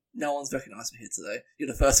 no one's recognised me here today. You're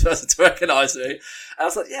the first person to recognise me." And I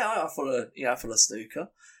was like, "Yeah, I follow snooker."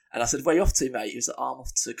 And I said, "Where are you off to, mate?" He was like, "I'm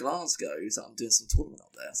off to Glasgow." He was like, "I'm doing some tournament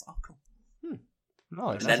up there." I was like, "Oh, cool."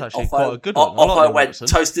 Nice. And That's then actually quite a good one. Off I went,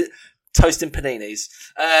 toasting paninis.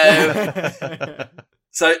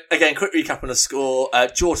 So, again, quick recap on the score.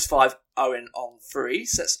 George 5, Owen on 3.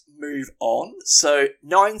 So, let's move on. So,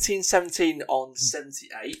 1917 on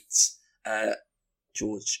 78.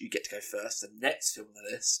 George, you get to go first. The next film on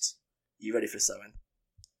the list. You ready for this, Owen?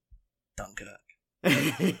 Dunkirk.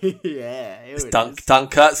 Yeah.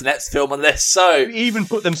 Dunkirk's the next film on the list. So, you even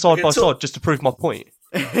put them side by side just to prove my point.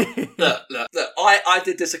 Look. I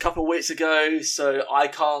did this a couple of weeks ago, so I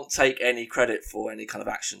can't take any credit for any kind of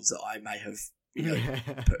actions that I may have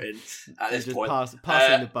put in at this point.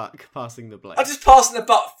 Passing the blame. I'm just passing the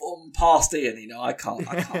buck from past Ian. I can't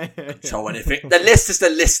control anything. The list is the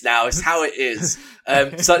list now. It's how it is.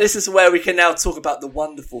 So this is where we can now talk about the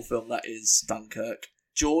wonderful film that is Dunkirk.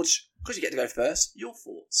 George, because you get to go first, your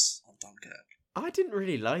thoughts on Dunkirk? I didn't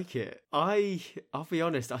really like it. I'll be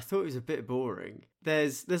honest. I thought it was a bit boring.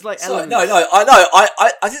 There's like elements. No. I know.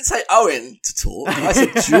 I didn't say Owen to talk. I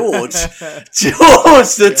said George.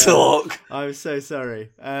 George to talk. I'm so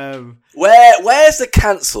sorry. Where's the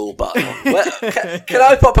cancel button? Can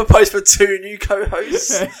I propose for 2 new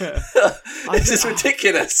co-hosts? This is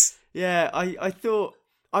ridiculous. Yeah, I thought.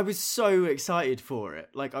 I was so excited for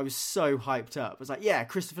it. Like, I was so hyped up. I was like, yeah,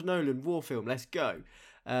 Christopher Nolan, war film, let's go.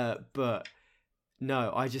 But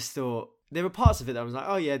no, I just thought there were parts of it that I was like,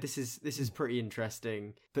 oh yeah, this is pretty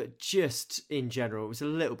interesting. But just in general, it was a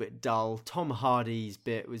little bit dull. Tom Hardy's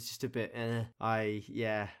bit was just a bit, I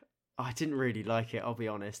didn't really like it, I'll be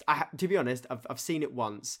honest. To be honest, I've seen it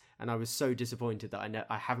once, and I was so disappointed that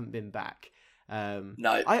I haven't been back.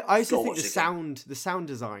 No, I also gotta think watch it again. the sound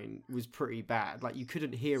design was pretty bad. Like you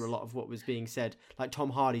couldn't hear a lot of what was being said. Like Tom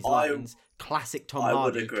Hardy's I- lines, classic Tom I would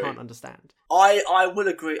Hardy, agree. can't understand. I will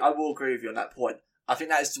agree. I will agree with you on that point. I think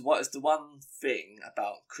that is what is the one thing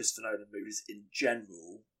about Christopher Nolan movies in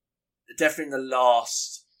general. Definitely in the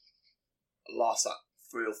last like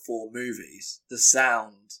 3 or 4 movies, the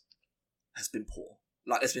sound has been poor.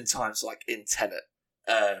 Like there's been times like in Tenet,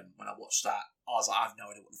 when I watched that, I was like, I have no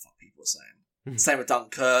idea what the fuck people are saying. Same with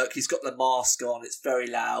Dunkirk. He's got the mask on. It's very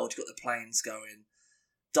loud. You've got the planes going.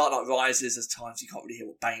 Dark Knight Rises, there's times you can't really hear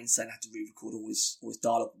what Bane's saying. I have to re-record all his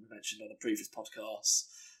dialogue we mentioned on a previous podcast.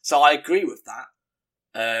 So I agree with that.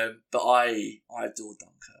 But I adore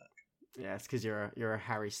Dunkirk. Yeah, it's because you're a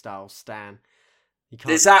Harry Styles stan. You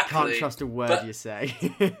can't, Exactly. can't trust a word you say.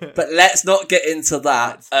 But let's not get into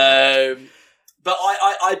that. But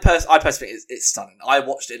I personally think it's stunning. I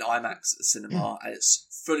watched it in IMAX at the cinema, and it's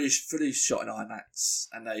fully shot in IMAX,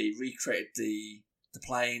 and they recreated the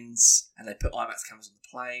planes, and they put IMAX cameras on the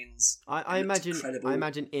planes. I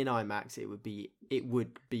imagine in IMAX it would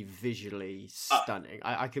be visually stunning.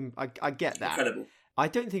 I get that. Incredible. I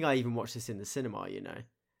don't think I even watched this in the cinema. You know,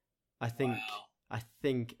 I think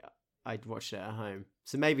I'd watched it at home.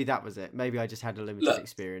 So maybe that was it. Maybe I just had a limited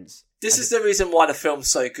experience. This is the reason why the film's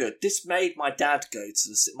so good. This made my dad go to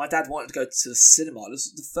the... My dad wanted to go to the cinema.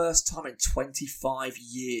 This was the first time in 25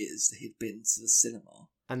 years that he'd been to the cinema.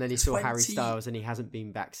 And then he saw Harry Styles and he hasn't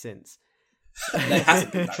been back since. No, he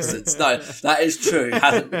hasn't been back since. No, that is true. He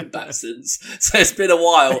hasn't been back since. So it's been a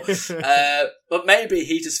while. But maybe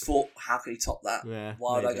he just thought, how can he top that? Yeah,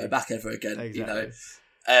 why would I go back ever again? Exactly. You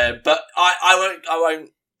know. But I won't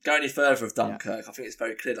go any further with Dunkirk. I think it's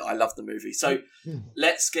very clear that I love the movie. So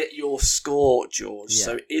let's get your score, George. Yeah.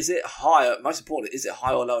 So is it higher, most importantly, is it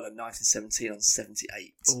higher or lower than 1917 on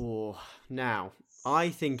 78? Oh, now, I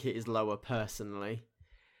think it is lower personally,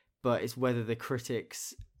 but it's whether the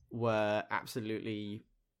critics were absolutely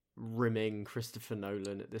rimming Christopher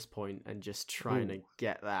Nolan at this point and just trying to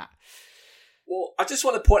get that. Well, I just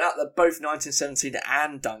want to point out that both 1917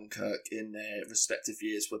 and Dunkirk in their respective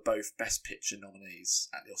years were both Best Picture nominees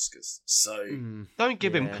at the Oscars. So don't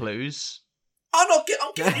give him clues. I'm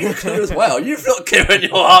giving you a clue as well. You've not given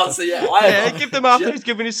your answer yet. Give them after he's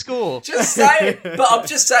given his score. Just saying. But I'm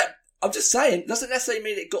just saying. Doesn't necessarily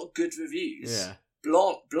mean it got good reviews. Yeah.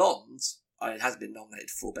 Blonde. It hasn't been nominated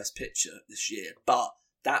for Best Picture this year, but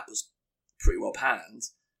that was pretty well panned.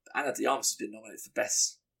 Anna de Armas has been nominated for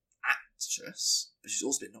Best Actress, but she's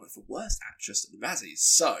also been nominated for Worst Actress at the Razzies.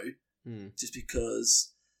 So, just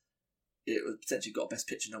because it was potentially got a Best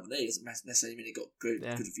Picture nominee doesn't necessarily mean it got good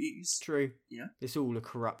reviews. True. Yeah, it's all a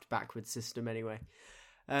corrupt, backward system anyway.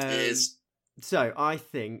 It is. So I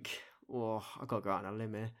think, I gotta go out on a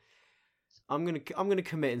limb here. I'm gonna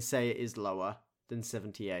commit and say it is lower than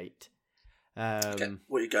 78. Okay.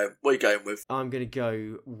 What are you going with? I'm gonna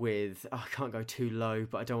go with. I can't go too low,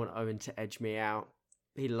 but I don't want Owen to edge me out.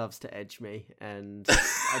 He loves to edge me, and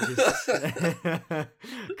I just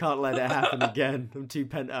can't let it happen again. I'm too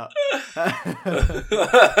pent up.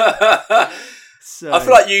 So, I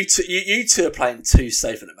feel like you two are playing too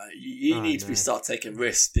safe at the moment. You need to start taking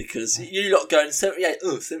risks because you lot going 78,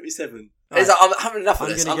 77. Right. Like, I'm having enough of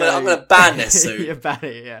this. I'm going to ban this soon. You're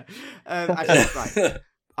banning it, yeah. Actually, right.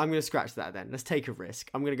 I'm going to scratch that then. Let's take a risk.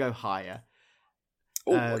 I'm going to go higher.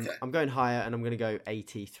 Okay. I'm going higher, and I'm going to go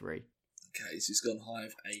 83. Okay, so he's gone high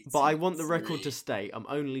of 80. But I want the record to state I'm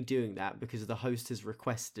only doing that because the host has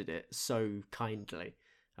requested it so kindly.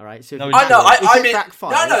 All right, so if it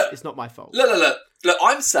backfires, it's not my fault. Look.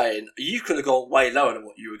 I'm saying you could have gone way lower than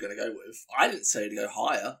what you were going to go with. I didn't say to go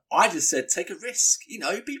higher. I just said take a risk.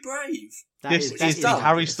 Be brave. This is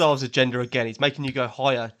Harry Styles' agenda again. He's making you go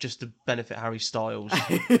higher just to benefit Harry Styles.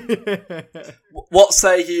 What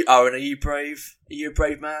say you, Owen? Are you brave? Are you a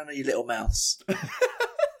brave man? Or are you a little mouse?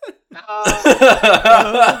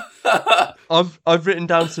 I've written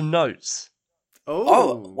down some notes.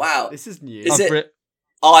 Oh wow, this is new. Is it?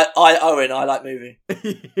 Owen, I like movie.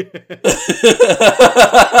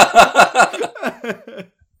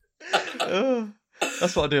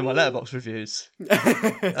 That's what I do in my letterbox reviews.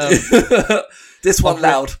 This one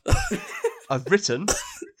loud. I've written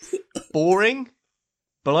boring,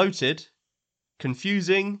 bloated,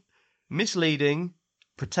 confusing, misleading,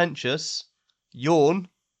 pretentious, yawn,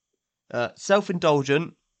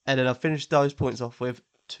 self-indulgent, and then I've finished those points off with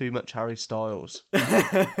too much Harry Styles.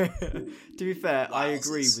 To be fair, I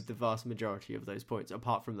agree with the vast majority of those points,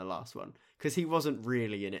 apart from the last one, because he wasn't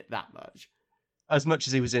really in it that much. As much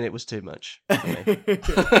as he was in it was too much for me.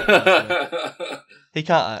 He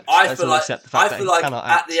can't act. I feel like at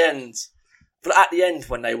the end, But at the end,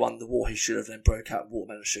 when they won the war, he should have then broke out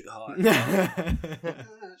Watermelon Sugar High.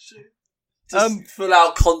 Just full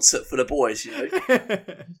out concert for the boys, you know.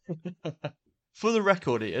 For the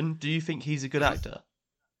record, Ian, do you think he's a good actor?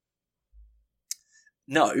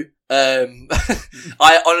 No.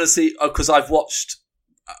 I honestly, because I've watched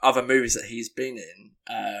other movies that he's been in,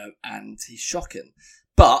 and he's shocking.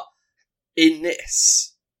 But in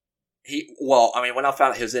this, when I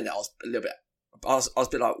found out he was in it, I was a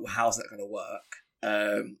bit like, well, how's that going to work?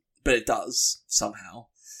 But it does somehow.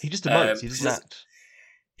 He just emotes. He doesn't act.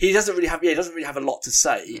 He doesn't really have a lot to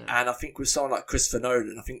say, and I think with someone like Christopher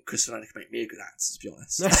Nolan, I think Christopher Nolan can make me a good actor, to be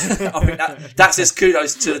honest. I think that's his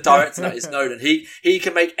kudos to the director, that is Nolan. He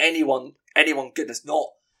can make anyone good. There's not,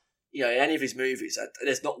 in any of his movies,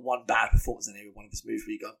 there's not one bad performance in any one of his movies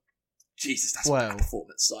where you go, Jesus, that's a bad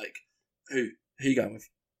performance. Like, who are you going with?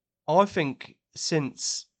 I think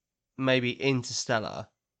since maybe Interstellar,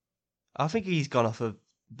 I think he's gone off a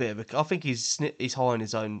bit of a. I think he's high on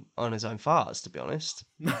his own farts, to be honest.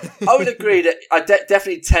 I would agree that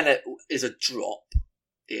definitely Tenet is a drop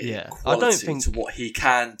in quality I don't think to what he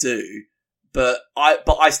can do, but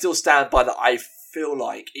I still stand by that. I feel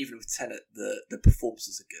like even with Tenet, the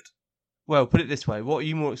performances are good. Well, put it this way: what are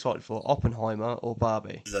you more excited for, Oppenheimer or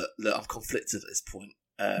Barbie? Look, I'm conflicted at this point.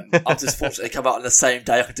 I'm just fortunate they come out on the same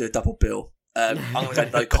day. I can do a double bill. I'm going to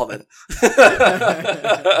go no comment.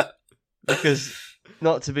 Because,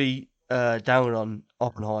 not to be down on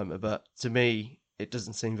Oppenheimer, but to me, it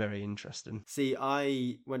doesn't seem very interesting. See,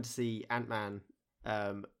 I went to see Ant-Man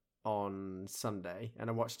on Sunday, and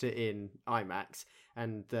I watched it in IMAX,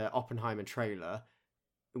 and the Oppenheimer trailer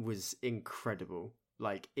was incredible.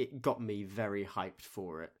 Like, it got me very hyped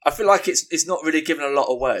for it. I feel like it's not really giving a lot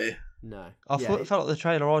away. No. I felt like the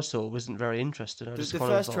trailer I saw wasn't very interesting. The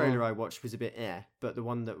first trailer I watched was a bit but the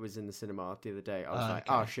one that was in the cinema the other day, I was like,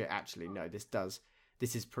 oh shit, actually, no, this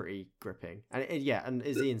is pretty gripping. And and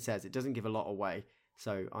as Ian says, it doesn't give a lot away.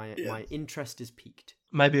 So my interest is piqued.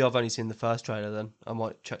 Maybe I've only seen the first trailer then. I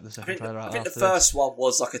might check the second trailer out. I think the first one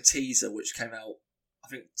was like a teaser which came out, I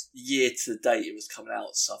think year to the date it was coming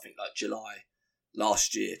out, so I think like July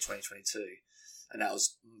last year, 2022. And that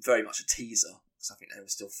was very much a teaser, because I think they were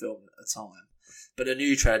still filming at the time. But the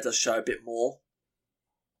new trailer does show a bit more.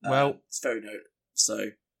 It's very noted.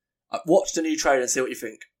 So watch the new trailer and see what you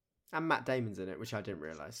think. And Matt Damon's in it, which I didn't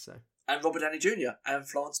realise. So. And Robert Downey Jr. and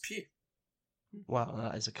Florence Pugh. Wow,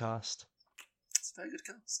 that is a cast. It's a very good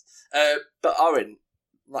cast. But Owen,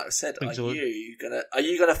 like I said, are you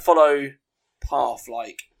gonna follow path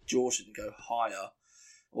like George and go higher,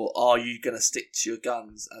 or are you gonna stick to your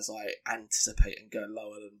guns as I anticipate and go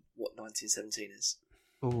lower than what 1917 is?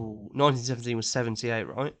 Ooh, 1917 was 78,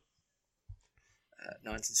 right?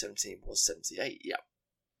 1917 was 78. Yeah.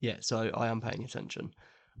 Yeah, so I am paying attention.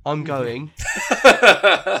 I'm going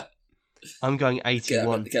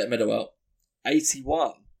 81. Get middle out.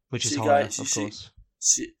 81. Which is higher, of course.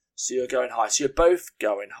 So you're going high. So you're both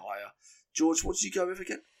going higher. George, what did you go with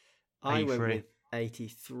again? I went with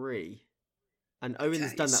 83. And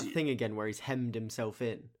Owen's done that thing again where he's hemmed himself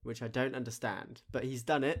in, which I don't understand. But he's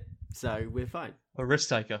done it, so we're fine. A risk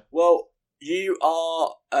taker. Well, you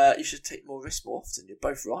are... you should take more risks more often. You're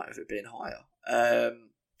both right with it being higher.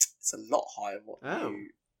 It's a lot higher than what you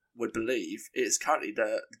would believe. It's currently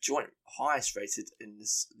the joint highest rated in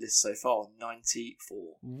this so far,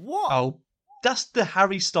 94. What? Oh, that's the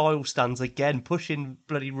Harry Styles stands again, pushing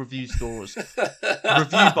bloody review scores.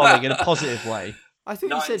 Review bombing in a positive way. I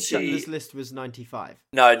thought you said Schindler's List was 95.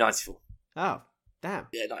 No, 94. Oh, damn.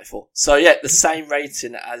 Yeah, 94. So yeah, the same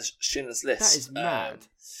rating as Schindler's List. That is mad.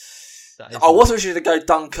 I was originally to go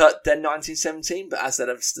Dunkirk, then 1917, but as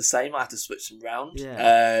it's the same, I had to switch them round.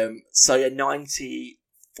 Yeah. So yeah,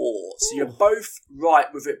 94. So you're both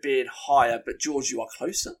right with it being higher, but George, you are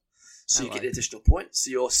closer. So you get the additional point.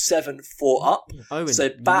 So you're 7-4 up. Owen, so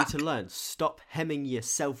you need to learn. Stop hemming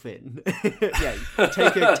yourself in.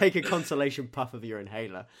 Take a consolation puff of your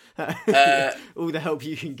inhaler. All the help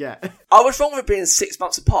you can get. I was wrong with being 6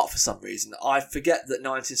 months apart for some reason. I forget that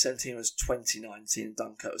 1917 was 2019 and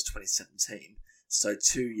Dunkirk was 2017. So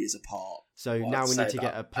 2 years apart. So now we need to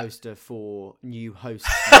get a poster for new host.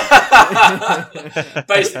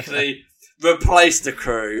 Basically, replace the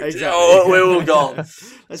crew. Exactly. Oh, we're all gone.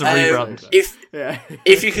 It's a rebrand.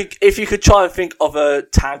 If you could try and think of a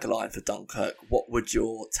tagline for Dunkirk, what would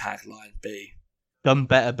your tagline be? Done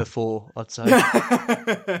better before, I'd say.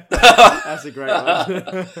 That's a great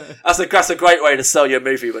one. That's a great way to sell your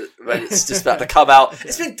movie when it's just about to come out.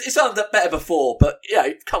 It's done better before, but yeah,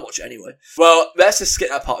 you can't watch it anyway. Well, let's just skip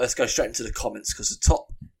that part. Let's go straight into the comments, because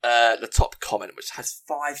the top comment, which has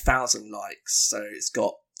 5,000 likes, so it's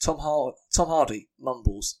got Tom Hardy,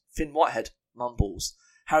 mumbles. Finn Whitehead, mumbles.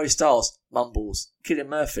 Harry Styles, mumbles. Cillian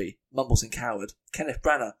Murphy, mumbles and coward. Kenneth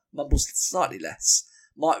Branagh, mumbles slightly less.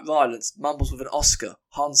 Mike Rylance, mumbles with an Oscar.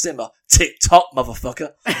 Hans Zimmer, TikTok,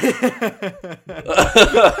 motherfucker.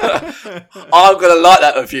 I'm gonna like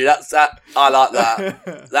that review. I like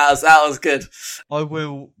that. That was good. I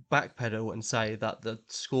will backpedal and say that the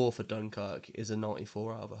score for Dunkirk is a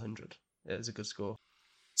 94 out of 100. It is a good score.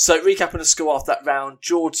 So, recapping the score after that round,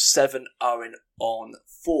 George 7, Owen on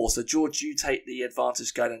 4. So, George, you take the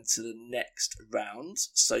advantage going into the next round.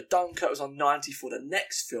 So, Dunkirk was on 94. The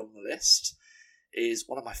next film on the list is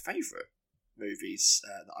one of my favourite movies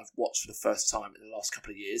that I've watched for the first time in the last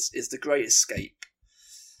couple of years, is The Great Escape.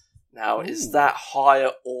 Now, is that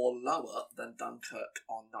higher or lower than Dunkirk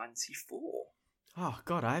on 94? Oh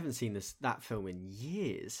God, I haven't seen that film in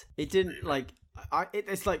years. It didn't like.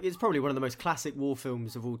 It's probably one of the most classic war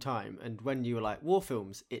films of all time. And when you were like war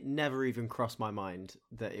films, it never even crossed my mind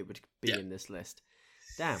that it would be in this list.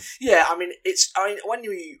 Damn. Yeah, I mean, I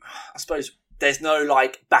suppose there's no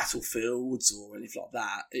like battlefields or anything like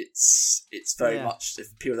that. It's very much,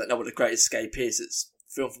 if people don't know what The Great Escape is, it's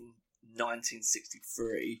a film from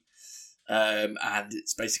 1963, and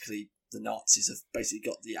it's basically the Nazis have basically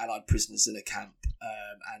got the Allied prisoners in a camp,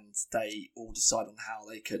 and they all decide on how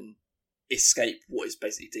they can escape what is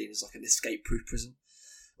basically deemed as like an escape-proof prison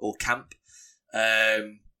or camp,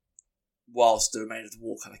 whilst the remainder of the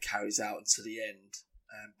war kind of carries out until the end,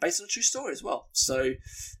 based on a true story as well. So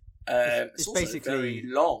it's also basically very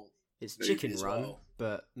long. It's Chicken Run,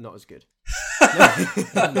 but not as good.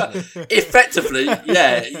 Effectively,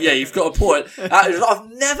 yeah, you've got a point. I've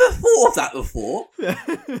never thought of that before.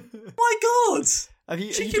 My God, are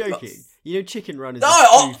you joking? You know, Chicken Run is no,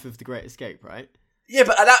 a spoof of The Great Escape, right? Yeah,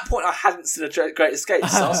 but at that point I hadn't seen a Great Escape,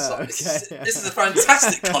 so I was like, this is a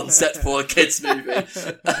fantastic concept for a kids' movie.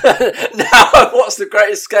 Now I've watched The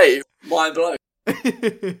Great Escape, mind blown.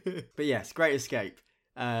 But yes, Great Escape.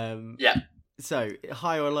 Yeah. So,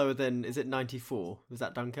 higher or lower than, is it 94? Was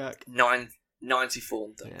that Dunkirk? 94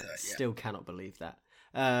 on Dunkirk, yeah. Still cannot believe that.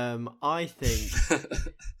 I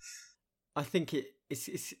think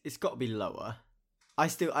it's got to be lower. I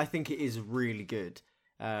think it is really good.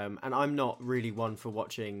 And I'm not really one for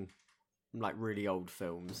watching like really old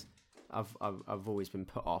films. I've always been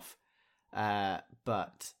put off.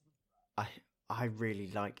 But I really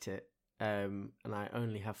liked it. And I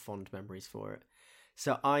only have fond memories for it.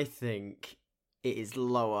 So I think it is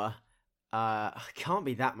lower. Can't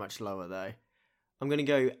be that much lower though. I'm going to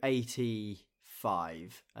go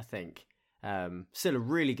 85, I think. Still a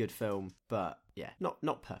really good film, but yeah,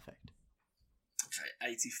 not perfect.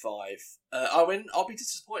 Okay, 85. Owen, I'll be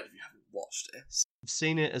disappointed if you haven't watched this. I've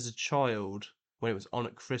seen it as a child when it was on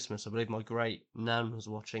at Christmas. I believe my great nan was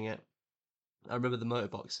watching it. I remember the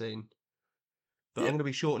motorbox scene. But I'm going to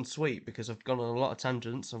be short and sweet because I've gone on a lot of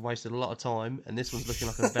tangents, I've wasted a lot of time, and this one's looking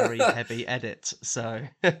like a very heavy edit, so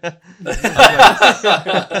I'm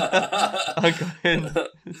going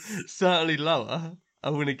certainly lower.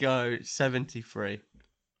 I'm going to go 73.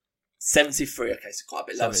 73, okay, so quite a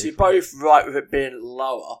bit lower. 73. So you're both right with it being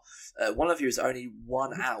lower. One of you is only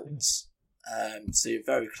one out, so you're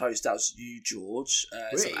very close. That was you, George.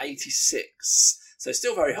 So 86. So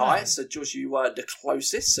still very high. Wow. So George, you were the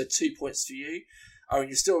closest. So 2 points for you. Owen,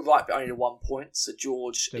 you're still right, but only 1 point. So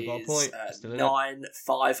George Still got a is point.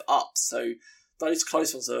 9-5 up. So those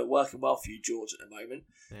close ones are working well for you, George, at the moment.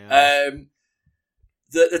 Yeah.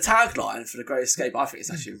 The tagline for The Great Escape, I think,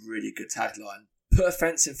 is actually a really good tagline. Put a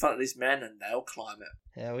fence in front of these men and they'll climb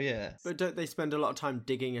it. Hell yeah. But don't they spend a lot of time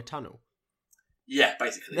digging a tunnel? Yeah,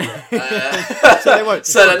 basically. Yeah. So they won't.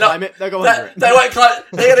 So they're not. Climb it. They'll go under it. They won't climb.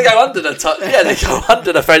 They're going to go under the. Yeah, they go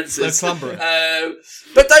under the fences. They'll clamber it.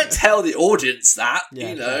 But don't tell the audience that. Yeah,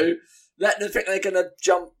 you know, let them think they're going to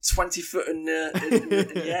jump 20 foot in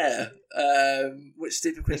the air. Which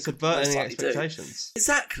Stephen Quinn It's could subverting most likely do. expectations.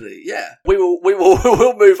 Exactly. Yeah. We'll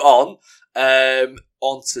move on.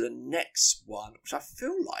 On to the next one, which I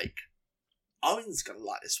feel like Owen's going to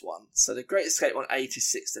like this one. So The Great Escape on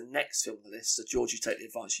 86, the next film on the list, so George, you take the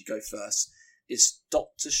advantage, you go first, is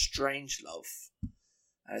Doctor Strangelove.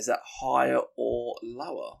 And is that higher or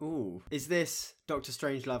lower? Ooh. Is this Doctor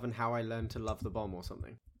Strangelove and How I Learned to Love the Bomb or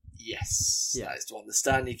something? Yes. Yeah. That is the one. The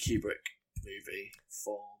Stanley Kubrick movie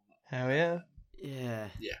from... Hell yeah. Yeah.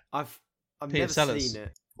 Yeah. I've Peter never Sellers. seen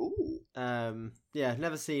it. Ooh. Yeah,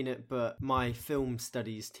 never seen it, but my film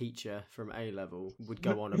studies teacher from A-level would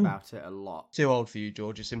go on about it a lot. Too old for you,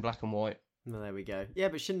 George. It's in black and white. Well, there we go. Yeah,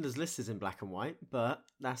 but Schindler's List is in black and white, but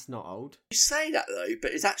that's not old. You say that, though,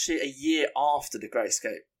 but it's actually a year after The Great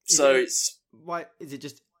Escape. So it's... Why is it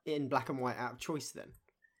just in black and white out of choice then?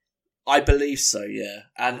 I believe so, yeah.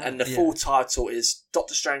 And the Yeah. full title is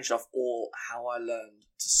Doctor Strangelove or How I Learned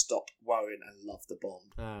to Stop Worrying and Love the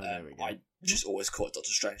Bomb. Oh, there we go. I just always call it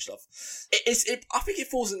Doctor Strangelove. I think it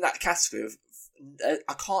falls in that category of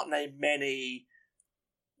I can't name many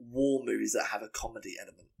war movies that have a comedy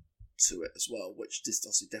element to it as well, which this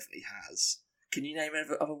obviously definitely has. Can you name any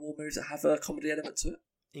other war movies that have a comedy element to it?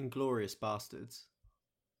 Inglourious Bastards.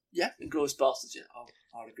 Yeah, Inglourious Bastards, yeah.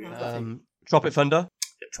 I'll agree with that. Tropic Thunder.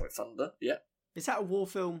 Yeah, Tropic Thunder, yeah. Is that a war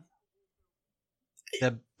film?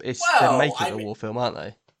 They're making I a mean- war film, aren't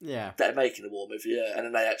they? Yeah. They're making a war movie, yeah, and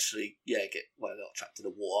then they actually, get, well, they're not trapped in a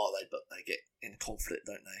war, are they? But they get in conflict,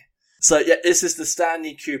 don't they? So, yeah, this is the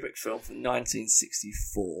Stanley Kubrick film from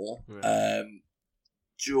 1964. Right.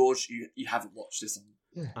 George, you haven't watched this,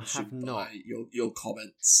 I have assuming not. by your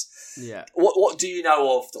comments. Yeah. What do you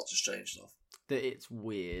know of Doctor Strangelove? That it's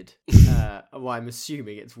weird. Well, I'm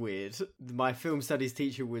assuming it's weird. My film studies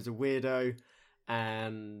teacher was a weirdo,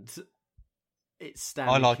 and it's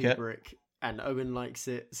Stanley I like it. Kubrick, and Owen likes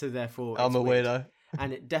it, so therefore I'm it's a weird. weirdo.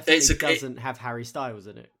 And it definitely doesn't have Harry Styles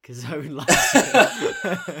in it, because Owen likes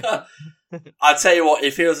it. I'll tell you what,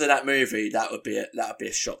 if he was in that movie, that would be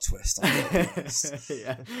a shock twist. I'm gonna be honest.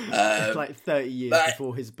 Yeah. Like 30 years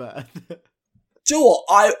before his birth. Do you know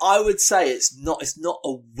what? I would say it's not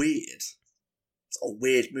a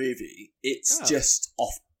weird movie. It's just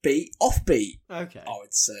offbeat. Okay. I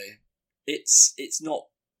would say it's not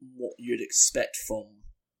what you'd expect from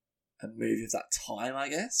a movie of that time, I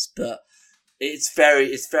guess, but it's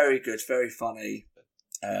very good, very funny,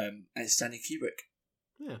 and it's Stanley Kubrick.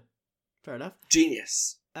 Yeah, fair enough.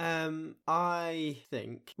 Genius. I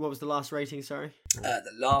think, what was the last rating? Sorry,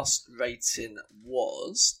 The last rating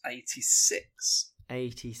was 86.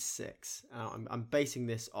 86. I'm basing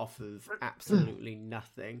this off of absolutely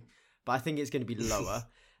nothing, but I think it's going to be lower.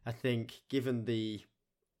 I think, given the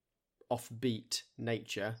offbeat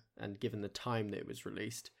nature and given the time that it was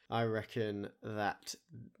released, I reckon that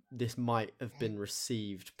this might have been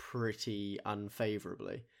received pretty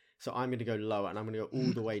unfavourably. So I'm going to go lower, and I'm going to go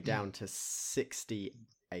all the way down to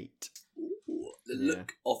 68. Ooh, the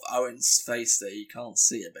look of Owen's face there, you can't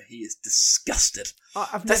see it, but he is disgusted.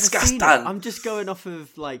 I've never seen it. I'm just going off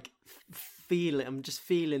of, like, feeling. I'm just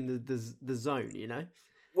feeling the zone, you know?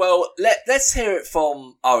 Well, let's hear it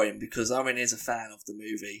from Owen, because Owen is a fan of the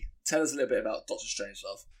movie. Tell us a little bit about Doctor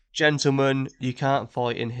Strangelove. Gentlemen, you can't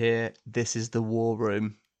fight in here. This is the war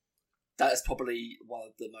room. That is probably one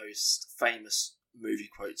of the most famous movie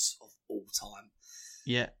quotes of all time.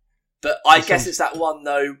 Yeah. But I guess it's that one,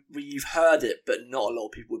 though, where you've heard it, but not a lot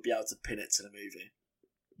of people would be able to pin it to the movie.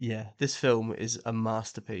 Yeah, this film is a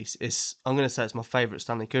masterpiece. I'm going to say it's my favourite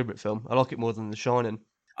Stanley Kubrick film. I like it more than The Shining.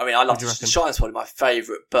 I mean, I love do you The reckon? Shining's probably my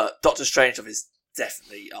favourite, but Doctor Strangelove is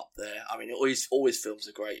definitely up there. I mean, all his films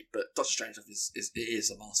are great, but Doctor Strangelove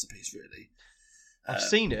is a masterpiece, really. I've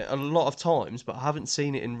seen it a lot of times, but I haven't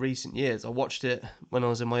seen it in recent years. I watched it when I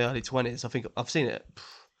was in my early 20s. I think I've seen it.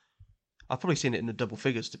 I've probably seen it in the double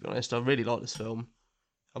figures, to be honest. I really like this film.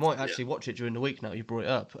 I might actually watch it during the week now you brought it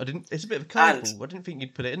up. It's a bit of a curveball. I didn't think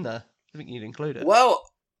you'd put it in there. I think you'd include it. Well,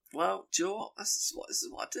 do you know what? This is what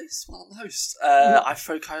I do. This is what I'm the host. I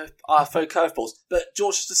throw curveballs. But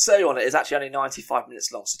George, to say on it, is actually only 95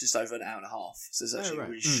 minutes long, so just over an hour and a half. So it's actually a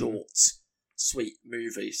really short, sweet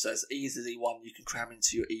movie. So it's easily one you can cram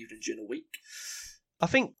into your evening during a week. I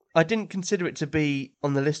think I didn't consider it to be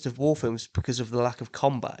on the list of war films because of the lack of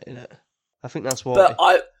combat in it. I think that's why.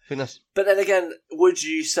 But then again, would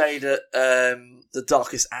you say that The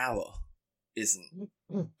Darkest Hour isn't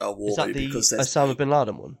a war movie? Is that the Osama bin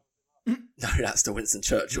Laden one? No, that's the Winston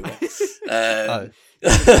Churchill one.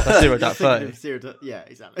 That's Zero Dark 30. Yeah,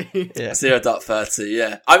 exactly. Yeah. Zero Dark 30,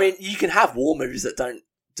 yeah. I mean, you can have war movies that don't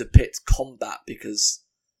depict combat because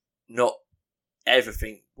not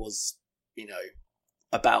everything was,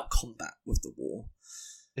 about combat with the war.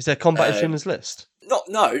 Is there combat in Schindler's List? Not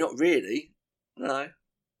really. No.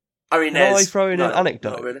 I mean, Can I throw in an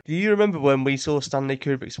anecdote? Not really. Do you remember when we saw Stanley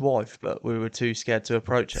Kubrick's wife, but we were too scared to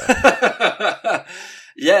approach her?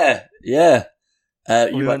 Yeah.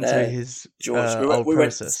 We went to his old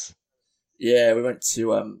premises. We went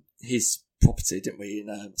to his property, didn't we?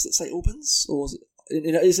 In was it St Albans, or was it?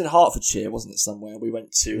 It was in Hertfordshire, wasn't it? Somewhere we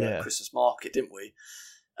went to Christmas market, didn't we?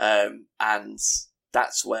 And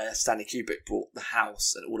that's where Stanley Kubrick bought the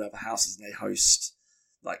house and all the other houses, and they host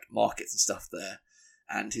like markets and stuff there.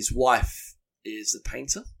 And his wife is a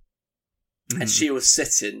painter, and she was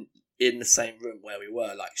sitting in the same room where we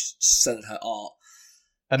were, like selling her art.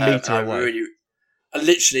 A metre away.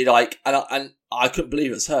 Literally, like, and I couldn't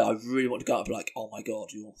believe it was her. I really wanted to go up and be like, oh my god,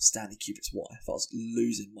 you're Stanley Kubrick's wife. I was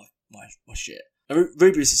losing my shit. And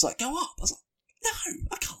Ruby was just like, go up. I was like, no,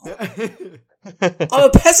 I can't. I'm a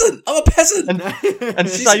peasant. And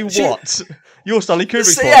say what? You're Stanley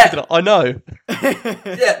Kubrick's So, wife. yeah. I know.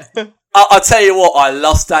 Yeah. I'll tell you what, I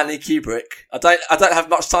love Stanley Kubrick. I don't have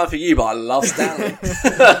much time for you, but I love Stanley.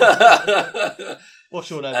 What's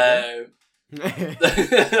your name again?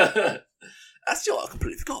 Actually, I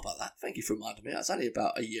completely forgot about that. Thank you for reminding me. That was only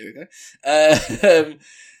about a year ago.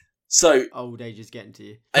 So Old age is getting to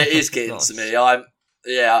you. it is getting to me.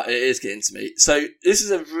 It is getting to me. So this is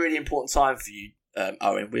a really important time for you,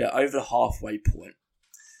 Owen. We are over the halfway point.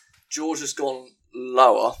 George has gone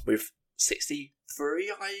lower with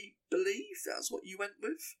 63, I believe. That's what you went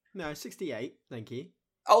with. No, 68. Thank you.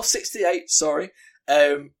 Oh, 68. Sorry.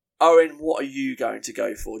 Owen, what are you going to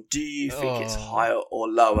go for? Do you think it's higher or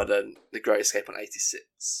lower than The Great Escape on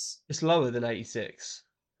 86? It's lower than 86.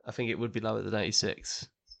 I think it would be lower than 86.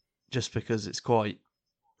 Just because it's quite...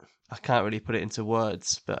 I can't really put it into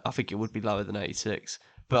words, but I think it would be lower than 86.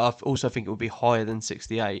 But I also think it would be higher than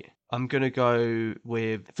 68. I'm going to go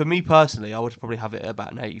with... For me personally, I would probably have it at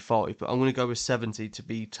about an 85, but I'm going to go with 70 to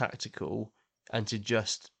be tactical and to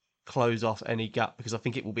just close off any gap, because I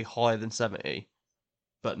think it will be higher than 70.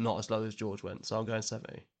 But not as low as George went, so I'm going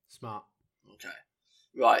 70. Smart. Okay.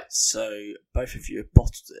 Right, so both of you have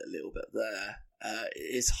bottled it a little bit there.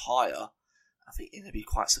 It is higher. I think you're going to be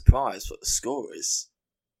quite surprised what the score is.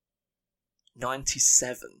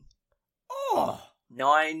 97. Oh!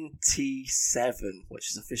 97,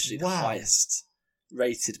 which is officially the Wow. highest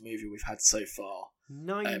rated movie we've had so far.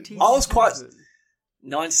 97. I was quite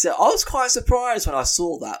 97. I was quite surprised when I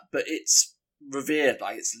saw that, but it's revered,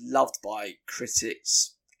 like it's loved by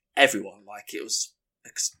critics, everyone. Like it was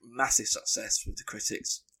a massive success with the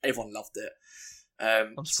critics. Everyone loved it.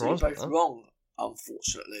 I'm so you're surprised both by that. wrong,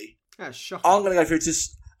 unfortunately. That's shocking. I'm going to go through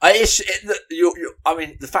just. I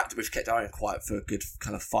mean, the fact that we've kept Aaron quiet for a good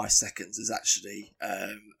kind of 5 seconds is actually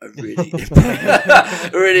a really,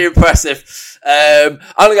 really impressive. I'm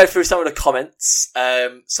going to go through some of the comments.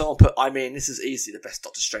 Someone put, I mean, this is easily the best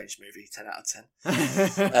Doctor Strange movie, 10 out of 10.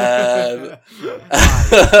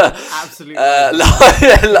 Absolutely.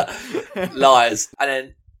 Lies. And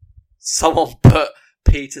then someone put,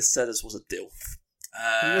 Peter Sellers was a DILF.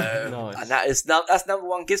 Nice. And that's number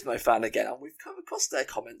one Gizmo fan again, and we've come across their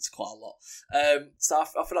comments quite a lot. So I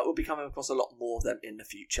feel like we'll be coming across a lot more of them in the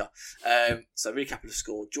future. So recap of the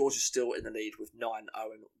score: George is still in the lead with 9,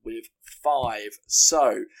 Owen with 5.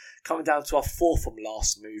 So coming down to our fourth from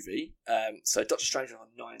last movie. So Doctor Strange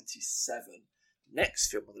on 97. Next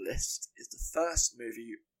film on the list is the first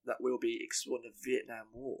movie that will be exploring the Vietnam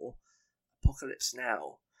War, Apocalypse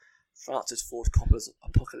Now. Francis Ford Coppola's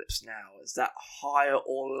Apocalypse Now. Is that higher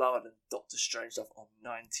or lower than Doctor Strange on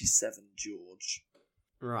 97, George?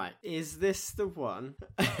 Right. Is this the one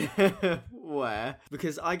where...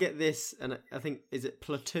 Because I get this, and I think, is it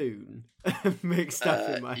Platoon? Mixed up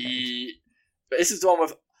in my head. But this is the one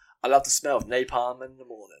with, I love the smell of napalm in the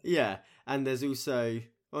morning. Yeah, and there's also...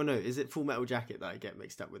 Oh no, is it Full Metal Jacket that I get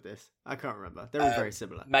mixed up with this? I can't remember. They're all very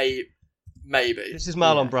similar. Maybe. This is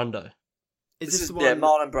Marlon Brando. Is this the one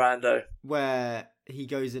Marlon Brando, where he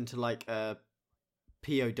goes into like a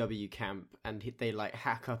POW camp and they like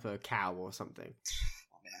hack up a cow or something?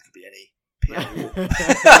 I mean, that could be any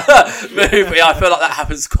movie. I feel like that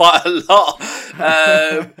happens quite a lot.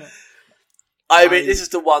 I mean, this is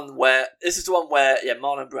the one where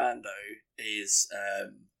Marlon Brando is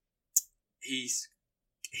he's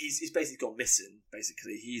basically gone missing.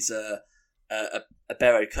 Basically, he's a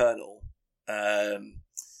Barrow colonel.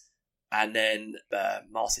 And then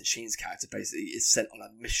Martin Sheen's character basically is sent on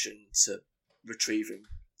a mission to retrieve him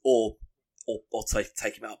or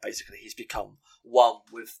take him out. Basically, he's become one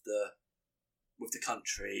with the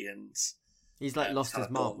country, and he's like lost his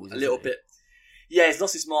marbles a little bit. Yeah, he's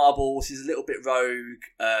lost his marbles. He's a little bit rogue,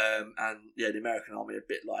 and the American army are a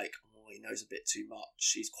bit like, he knows a bit too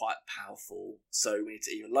much. He's quite powerful, so we need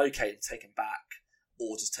to either locate and take him back,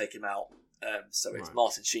 or just take him out. So it's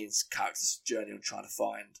Martin Sheen's character's journey on trying to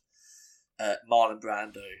find Marlon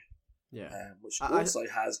Brando, which also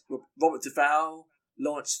has Robert Duvall,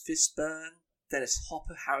 Lawrence Fishburne, Dennis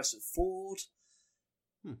Hopper, Harrison Ford.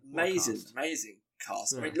 Amazing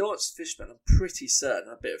cast. Yeah. I mean, Lawrence Fishburne, I'm pretty certain,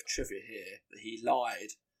 a bit of trivia here, that he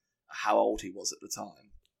lied how old he was at the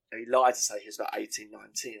time. He lied to say he was about 18,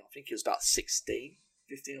 19. I think he was about 15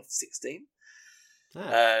 or 16.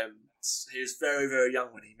 Yeah. He was very, very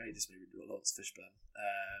young when he made this movie, Lawrence Fishburne.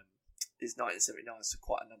 Is 1979, so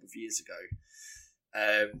quite a number of years ago.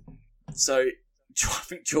 So I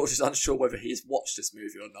think George is unsure whether he's watched this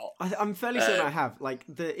movie or not. I'm fairly certain I have. Like,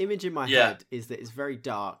 the image in my head is that it's very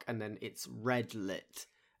dark and then it's red lit,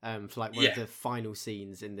 for like one of the final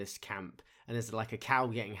scenes in this camp, and there's like a cow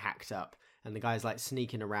getting hacked up, and the guy's like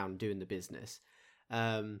sneaking around doing the business.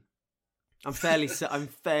 I'm fairly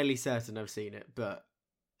certain I've seen it, but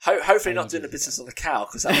hopefully not doing the business on the cow,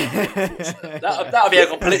 because that would be unfortunate. That would be a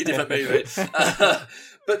completely different movie.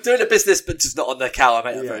 But doing the business, but just not on the cow, I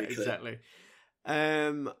made that very clear. Exactly.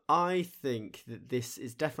 I think that this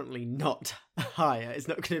is definitely not higher. It's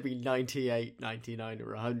not going to be 98, 99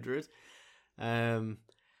 or 100.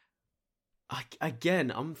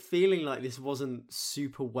 Again, I'm feeling like this wasn't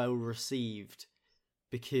super well received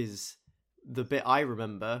because the bit I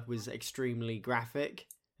remember was extremely graphic,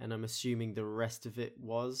 and I'm assuming the rest of it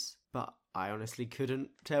was, but I honestly couldn't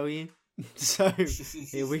tell you. So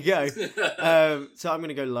here we go. So I'm going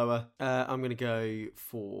to go lower. I'm going to go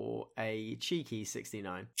for a cheeky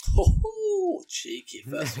 69. Oh, cheeky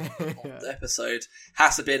first one on the episode.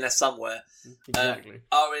 Has to be in there somewhere. Exactly.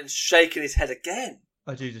 Owen's shaking his head again.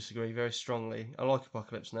 I do disagree very strongly. I like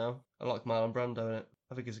Apocalypse Now. I like Marlon Brando in it.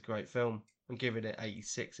 I think it's a great film. I'm giving it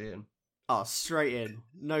 86 in. Oh, straight in.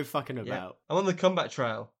 No fucking about. Yeah. I'm on the comeback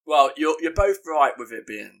trail. Well, you're both right with it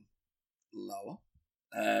being lower.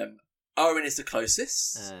 Owen is the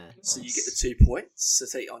closest, so you get the 2 points. So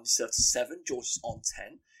take it on yourself to 7. George is on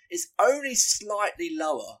 10. It's only slightly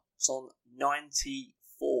lower. It's on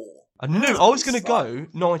 94. I knew I was going to go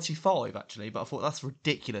 95 actually, but I thought that's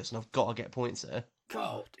ridiculous, and I've got to get points there.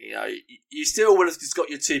 God, you still would have just got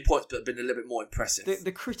your 2 points, but been a little bit more impressive.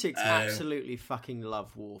 The critics absolutely fucking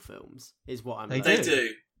love war films, is what I'm. They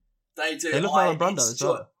do. They love Marlon Brando as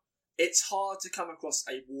well. It's hard to come across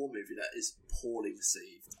a war movie that is poorly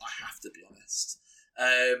received. I have to be honest.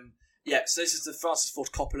 So this is the Francis Ford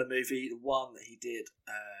Coppola movie, the one that he did.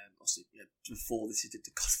 Obviously, before this he did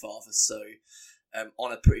The Godfather. So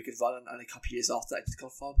on a pretty good run, and only a couple of years after that, he did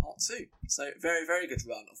Godfather Part 2. So very, very good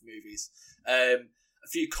run of movies. A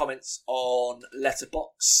few comments on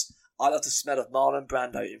Letterboxd. I love the smell of Marlon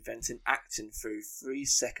Brando inventing acting through 3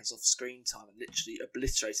 seconds of screen time and literally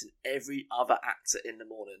obliterating every other actor in the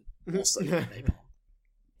morning. Also,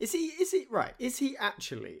 Is he right? Is he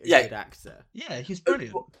actually a good actor? Yeah, he's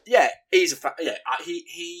brilliant. He's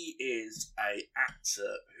he is a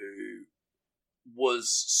actor who was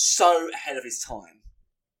so ahead of his time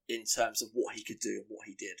in terms of what he could do and what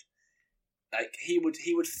he did. Like he would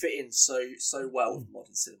fit in so well with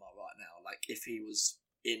modern cinema right now. Like if he was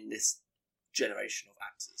in this generation of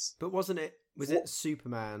actors. But was it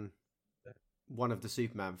Superman, one of the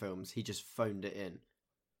Superman films, he just phoned it in?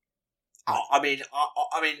 I mean,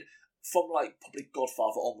 from like probably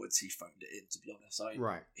Godfather onwards, he phoned it in, to be honest.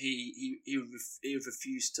 Right. He would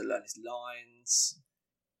refuse to learn his lines.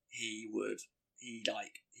 His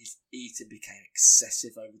eating became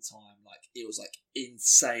excessive over time. Like it was like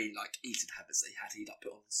insane, like eating habits that he had. He'd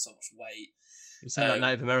put on so much weight. He sent that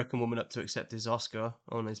Native American woman up to accept his Oscar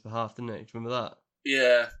on his behalf, didn't he? Do you remember that?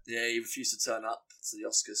 Yeah, he refused to turn up to the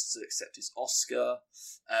Oscars to accept his Oscar.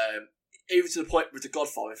 Even to the point with The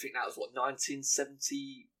Godfather, I think that was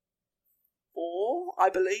 1974, I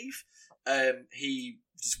believe. He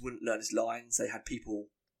just wouldn't learn his lines. They had people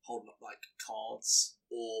holding up like cards,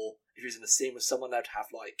 or if he was in a scene with someone, they'd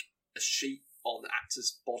have like a sheet on the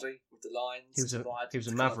actor's body with the lines. He was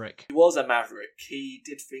a maverick. He was a maverick. He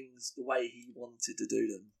did things the way he wanted to do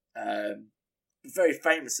them. Very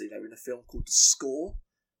famously, they were in a film called The Score,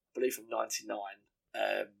 I believe from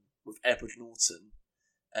 1999, with Edward Norton.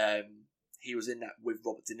 He was in that with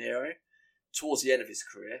Robert De Niro towards the end of his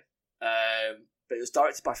career. But it was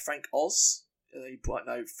directed by Frank Oz. You might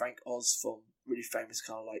know Frank Oz from really famous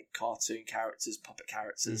kind of like cartoon characters, puppet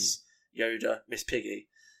characters, Yoda, Miss Piggy.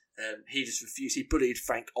 He just refused. He bullied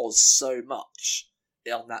Frank Oz so much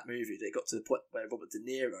on that movie that it got to the point where Robert De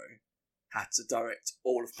Niro had to direct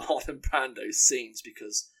all of Marlon Brando's scenes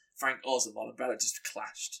because Frank Oz and Marlon Brando just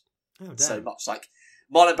clashed so much. Like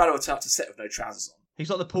Marlon Brando would turn up to set with no trousers on. He's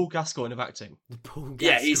like the Paul Gascoigne of acting.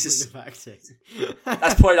 He's of acting.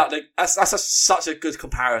 That's probably like that's such a good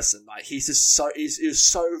comparison. Like he was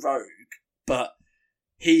so rogue, but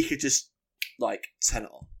he could just like turn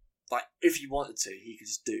it on. Like if he wanted to, he could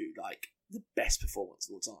just do like the best performance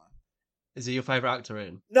of all time. Is he your favourite actor,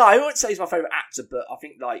 Ian? No, I wouldn't say he's my favourite actor, but I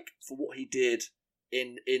think like for what he did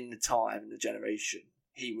in the time, in the generation,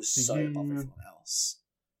 he was above everyone else.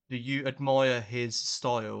 Do you admire his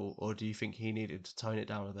style, or do you think he needed to tone it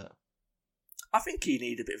down a bit? I think he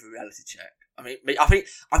needed a bit of a reality check. I mean, I think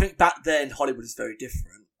back then Hollywood was very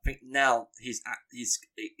different. I think now his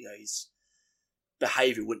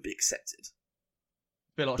behaviour wouldn't be accepted.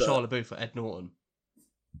 A bit like Shia LaBeouf or Ed Norton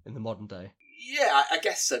in the modern day. Yeah, I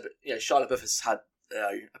guess so. But Shia LaBeouf has had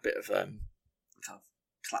a bit of kind of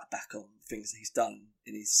clap back on things that he's done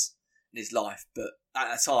in his life, but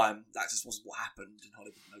at the time that just wasn't what happened in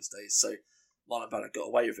Hollywood in those days. So Marlon Brando got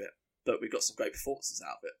away with it, but we got some great performances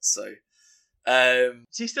out of it. So,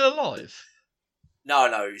 is he still alive?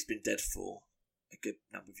 No, he's been dead for a good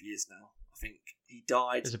number of years now. I think he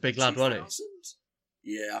died. He's a big lad, wasn't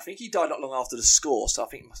he? Yeah, I think he died not long after The Score. So I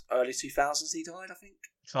think early 2000s he died. I think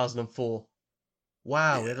 2004.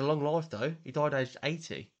 Wow, he had a long life though. He died aged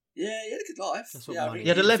 80. Yeah, he had a good life. That's what money. He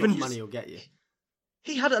had 11. Money will get you.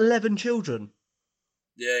 He had 11 children.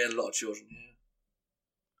 Yeah, he had a lot of children. Yeah.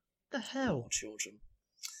 The hell? A lot of children.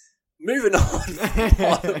 Moving on,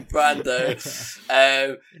 Marlon Brando.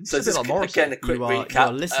 So just again a quick recap.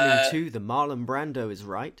 You're listening to the Marlon Brando is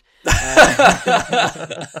right.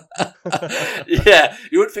 Yeah,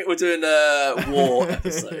 you wouldn't think we're doing a war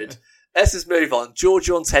episode. Let's just move on. George,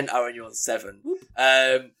 you're on 10, Owen, you're on 7.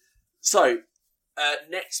 So,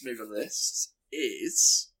 next move on the list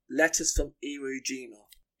is Letters from Iwo Jima.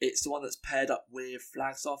 It's the one that's paired up with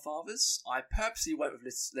Flags Our Fathers. I purposely went with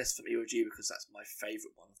Letters from Iwo Jima because that's my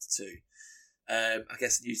favourite one of the two. I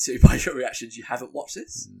guess you two, by your reactions, you haven't watched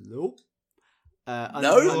this? Nope.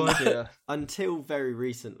 No? Until very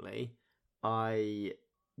recently, I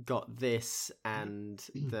got this and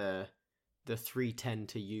the 310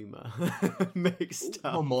 to Yuma mixed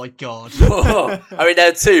up. Oh my god! I mean,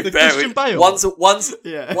 they're two Christian Bale. One's a western.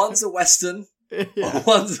 Yeah. One's a western.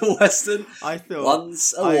 I thought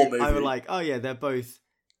one's a war movie. I was like, oh yeah, they're both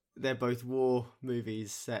war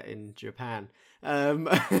movies set in Japan.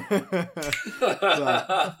 But,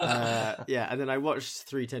 yeah, and then I watched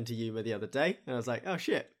 310 to Yuma the other day, and I was like, oh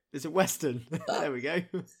shit, it's a western. There we go.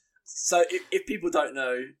 So, if people don't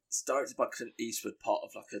know, it's directed by Clint Eastwood, part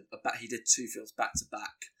of he did 2 films back to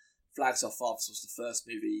back. Flags Our Fathers was the first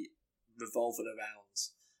movie revolving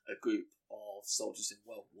around a group of soldiers in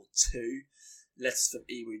World War II. Letters from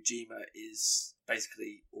Iwo Jima is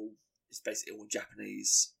basically all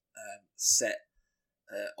Japanese, set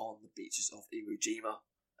on the beaches of Iwo Jima,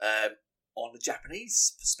 on the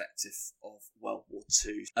Japanese perspective of World War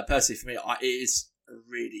II. And personally, for me, it is a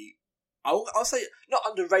really, I'll say not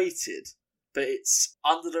underrated, but it's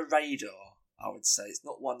under the radar. I would say it's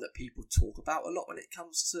not one that people talk about a lot when it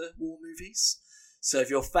comes to war movies. So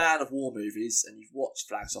if you're a fan of war movies and you've watched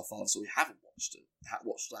Flags Our Fathers or you haven't watched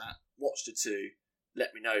the two,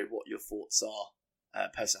 let me know what your thoughts are.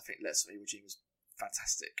 Personally, I think Letters from Iwo Jima was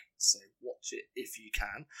fantastic, so watch it if you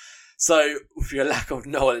can. So with your lack of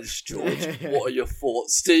knowledge, George, what are your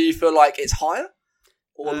thoughts? Do you feel like it's higher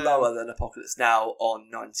or lower than Apocalypse Now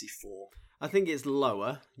on 94? I think it's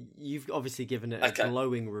lower. You've obviously given it a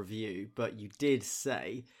glowing review, but you did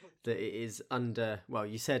say that it is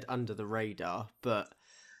you said under the radar, but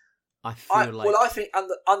I feel like... Well, I think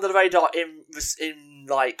under the radar in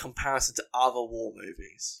like comparison to other war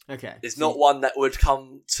movies. Okay. It's not one that would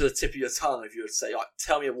come to the tip of your tongue if you would say, like,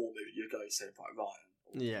 tell me a war movie, you'd go Saving Private Ryan.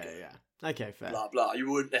 Yeah. Okay, fair. Blah, blah. You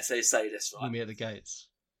wouldn't necessarily say this, right? Meet me at the gates.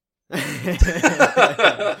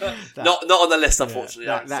 Not on the list, unfortunately.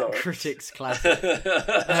 That critics classic.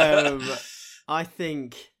 I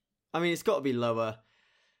think, it's got to be lower,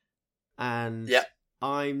 and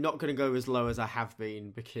I'm not going to go as low as I have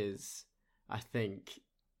been because I think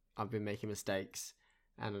I've been making mistakes,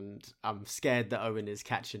 and I'm scared that Owen is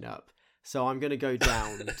catching up. So I'm going to go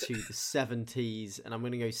down to the 70s, and I'm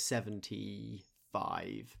going to go 75.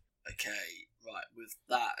 Okay, right. With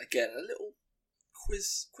that, again, a little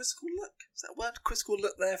quizzical look. Is that a word? Quizzical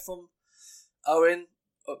look there from Owen,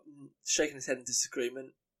 shaking his head in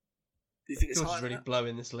disagreement. Do you think it's higher? Really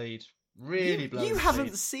blowing this lead. Really blowing. You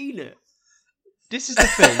haven't seen it. This is the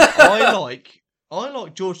thing. I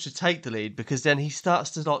like George to take the lead because then he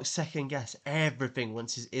starts to like second guess everything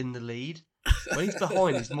once he's in the lead. When he's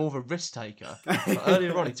behind, he's more of a risk taker. Like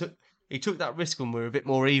earlier on, he took that risk when we were a bit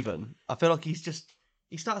more even. I feel like he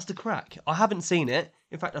starts to crack. I haven't seen it.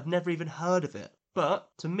 In fact, I've never even heard of it. But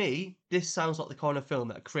to me, this sounds like the kind of film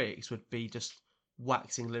that critics would be just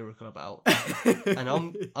waxing lyrical about. And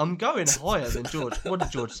I'm going higher than George. What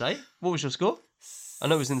did George say? What was your score? I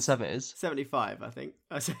know it was in the 70s. 75, I think.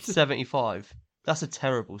 75. That's a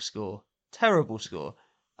terrible score. Terrible score.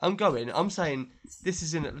 I'm saying this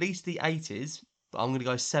is in at least the 80s, but I'm going to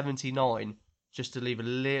go 79 just to leave a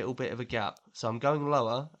little bit of a gap. So I'm going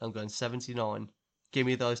lower. I'm going 79. Give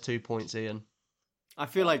me those 2 points, Ian. I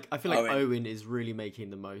feel like Owen is really making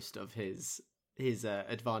the most of his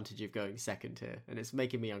advantage of going second here, and it's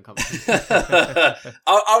making me uncomfortable.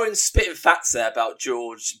 Owen's spitting facts there about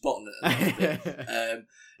George bottoming it.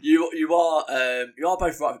 You are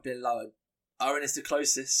both right for being lower. Owen is the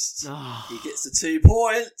closest. He gets the 2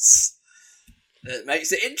 points. It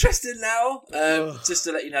makes it interesting now. Just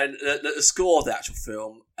to let you know, the score of the actual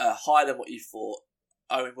film, higher than what you thought.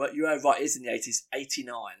 Owen, what you were right, is in the 80s,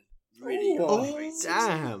 89. Really underrated.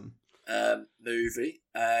 Damn. Movie.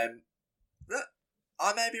 Look,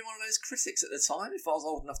 I may be one of those critics at the time. If I was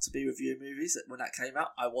old enough to be reviewing movies when that came out,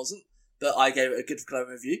 I wasn't. But I gave it a good glowing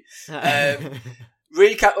review.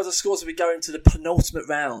 Recap of the scores as we go into the penultimate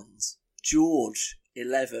round. George,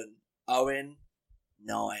 11. Owen,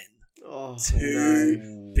 9.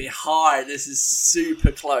 2 behind. This is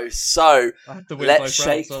super close. So let's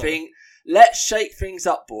shake things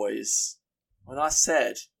up, boys. When I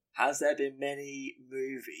said, has there been many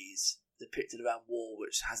movies depicted around war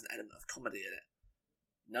which has an element of comedy in it?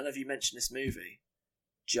 None of you mentioned this movie,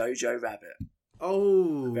 Jojo Rabbit.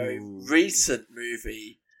 Oh, a very recent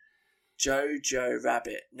movie, Jojo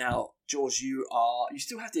Rabbit. Now, George, you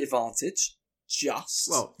still have the advantage.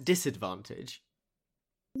 Disadvantage.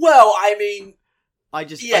 Well, I mean, I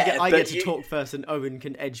get to talk first, and Owen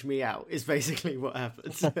can edge me out. Is basically what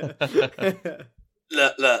happens.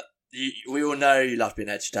 Look. We all know you love being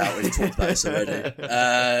edged out. We've talked about this already.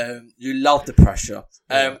 You love the pressure.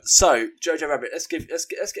 So Jojo Rabbit. Let's get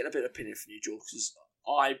a bit of opinion from you, George, because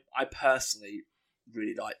I personally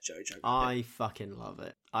really like Jojo Rabbit. I fucking love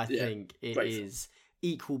it. I think it is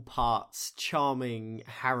equal parts charming,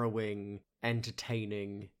 harrowing,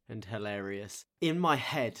 entertaining, and hilarious. In my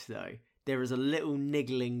head, though, there is a little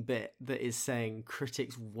niggling bit that is saying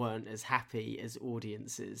critics weren't as happy as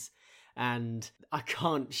audiences. And I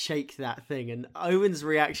can't shake that thing. And Owen's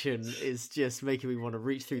reaction is just making me want to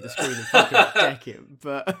reach through the screen and fucking deck him.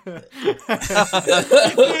 But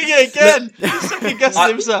again, he's second guessing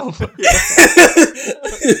himself. I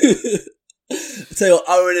tell you what,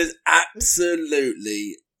 Owen is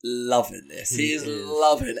absolutely loving this. He is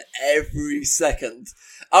loving every second.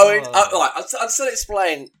 Owen, I'll still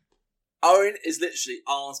explain. Owen is literally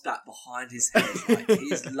arms back behind his head, like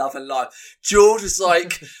he's loving life. George is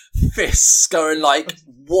like fists going like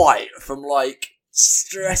white from like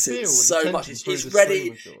stressing so much. He's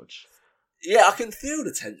ready. Yeah, I can feel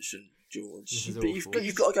the tension, George. But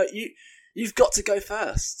you've got to go. You've got to go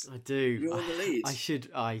first. I do. You're on the lead.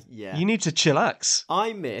 You need to chillax.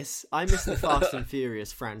 I miss the Fast and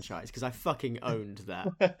Furious franchise because I fucking owned that.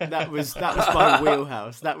 That was my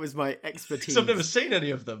wheelhouse. That was my expertise. I've never seen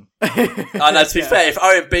any of them. I know. To be fair, if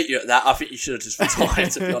Owen beat you at that, I think you should have just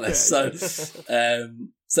retired. To be honest,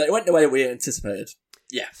 so it went the way we anticipated.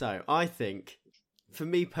 Yeah. So I think, for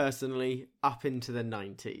me personally, up into the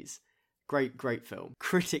 90s. Great film.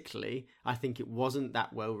 Critically, I think it wasn't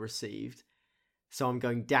that well received. So I'm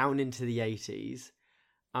going down into the 80s.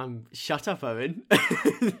 Shut up, Owen.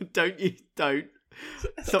 Don't.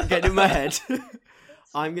 Stop getting in my head.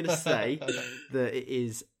 I'm going to say that it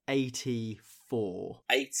is 84.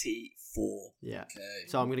 84. Yeah. Okay.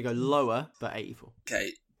 So I'm going to go lower, but 84.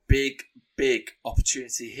 Okay. Big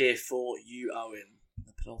opportunity here for you, Owen.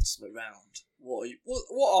 The penultimate round. What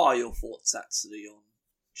are your thoughts actually on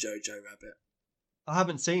Jojo Rabbit? I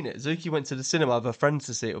haven't seen it. Zuki went to the cinema with her friends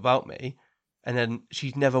to see it without me, and then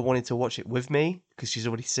she's never wanted to watch it with me because she's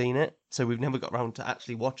already seen it, so we've never got around to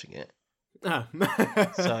actually watching it. Oh.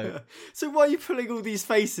 So why are you pulling all these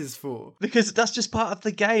faces for? Because that's just part of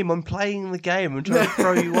the game. I'm playing the game. I'm trying to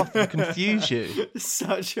throw you off and confuse you.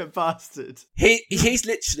 Such a bastard. He's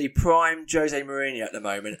literally prime Jose Mourinho at the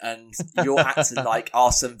moment, and you're acting like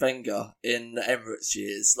Arsene Wenger in the Emirates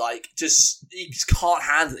years. Like, he just can't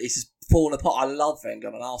handle it. He's just falling apart. I love Wenger.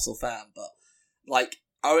 I'm an Arsenal fan, but like,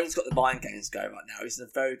 Owen's got the mind games going right now. He's in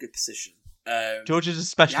a very good position. George is a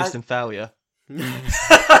specialist in failure.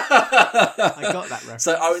 I got that reference.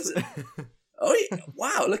 So Owen's.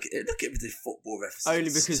 Wow! Look at the football references. Only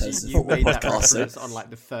because you made that reference on like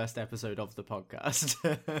the first episode of the podcast.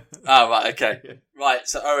 Oh right, okay, right.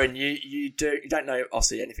 So Owen, you don't know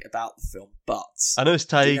obviously anything about the film, but I know it's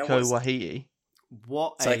Taika Waititi.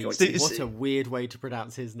 What a weird way to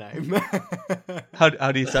pronounce his name. How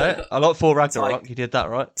do you say it? I like Thor Ragnarok. You did that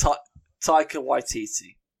right. Taika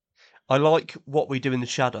Waititi. I like What We Do in the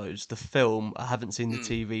Shadows, the film. I haven't seen the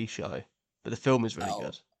TV show, but the film is really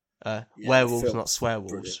good. Werewolves, not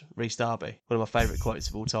swearwolves. Rhys Darby, one of my favourite quotes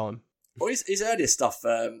of all time. Well, his earlier stuff,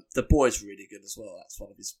 The Boy's really good as well. That's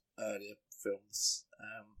one of his earlier films.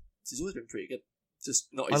 So he's always been pretty good. Just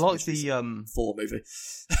not. I like the Thor movie.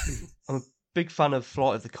 I'm a big fan of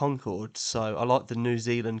Flight of the Conchords, so I like the New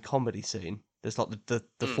Zealand comedy scene. There's like the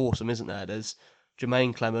foursome, isn't there? There's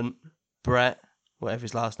Jermaine Clement, Brett, whatever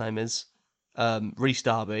his last name is, Rhys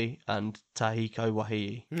Darby, and Taika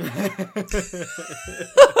Waititi.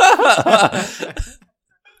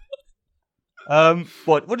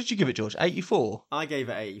 What did you give it, George? 84? I gave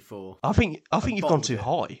it 84. I think you've gone too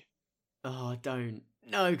high. Oh, don't.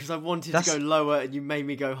 No, because I wanted That's- to go lower and you made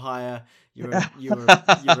me go higher. You're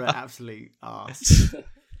an absolute arse.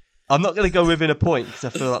 I'm not going to go within a point because I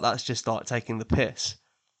feel like that's just like taking the piss.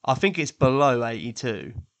 I think it's below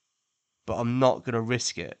 82, but I'm not going to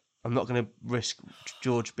risk it. I'm not going to risk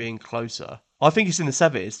George being closer. I think it's in the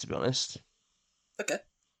 70s, to be honest. Okay.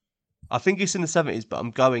 I think it's in the 70s, but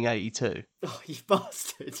I'm going 82. Oh, you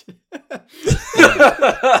bastard.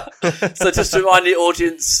 So just to remind the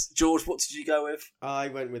audience, George, what did you go with? I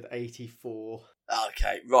went with 84.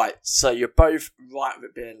 Okay, right. So you're both right with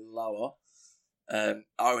it being lower.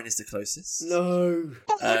 Owen is the closest. No.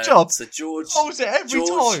 Good job. So George Holds it every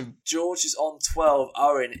time. George is on 12.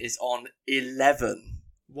 Owen is on 11.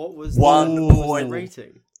 What was 1 the point.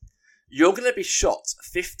 rating? You're going to be shot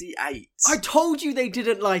 58. I told you they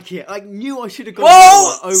didn't like it. I knew I should have gone.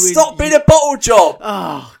 Whoa! Owen, Stop being a bottle job.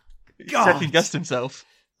 Oh, God. Second guessed himself.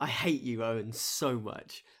 I hate you, Owen, so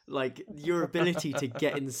much. Like, your ability to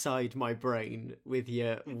get inside my brain with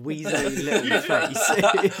your weaselly little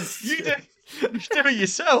face. You do it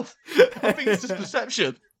yourself. I think it's just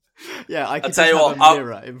perception. Yeah, I could tell just you have what, a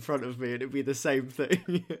mirror in front of me and it'd be the same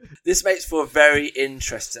thing. This makes for a very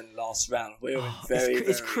interesting last round. We're in very,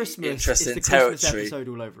 it's very Christmas. interesting It's the Christmas territory. episode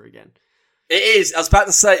all over again. It is. I was about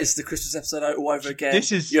to say it's the Christmas episode all over again.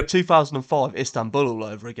 This is 2005 Istanbul all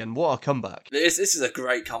over again. What a comeback. This is a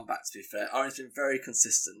great comeback, to be fair. Owen's been very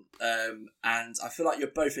consistent. And I feel like you're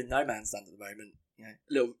both in no man's land at the moment. You know,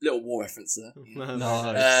 little war reference there.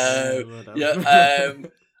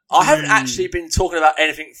 I haven't actually been talking about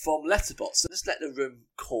anything from Letterboxd, so let's let the room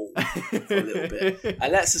cool for a little bit.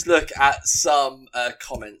 And let's just look at some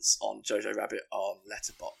comments on Jojo Rabbit on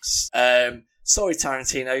Letterboxd. Sorry,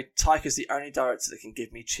 Tarantino. Taika's the only director that can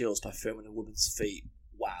give me chills by filming a woman's feet.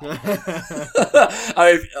 Wow.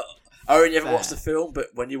 Owen, you haven't watched the film, but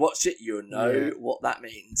when you watch it, you'll know what that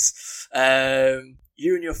means.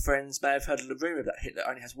 You and your friends may have heard of the rumour that Hitler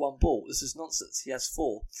only has one ball. This is nonsense. He has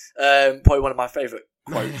 4. Probably one of my favourite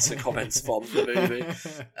quotes and comments from the movie.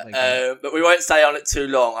 But we won't stay on it too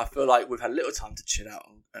long. I feel like we've had a little time to chill out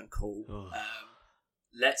and cool.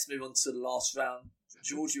 Let's move on to the last round.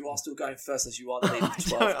 George, you are still going first as you are the lead of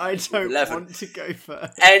 12. I don't want to go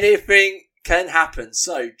first. Anything can happen.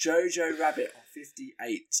 So, Jojo Rabbit on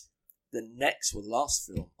 58. The last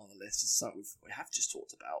film on the list is something we have just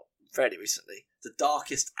talked about fairly recently. The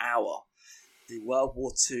Darkest Hour. The World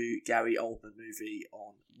War II Gary Oldman movie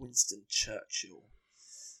on Winston Churchill.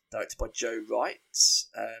 Directed by Joe Wright.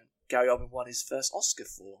 Gary Oldman won his first Oscar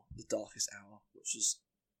for The Darkest Hour, which was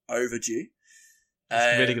overdue.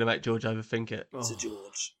 It's really going to make George overthink it. To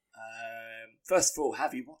George. First of all,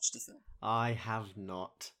 have you watched the film? I have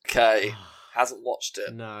not. Okay. Hasn't watched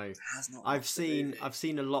it. No. Has not. I've seen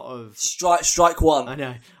a lot of strike one. I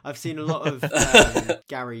know. I've seen a lot of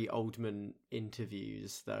Gary Oldman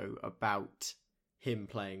interviews though about him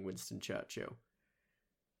playing Winston Churchill.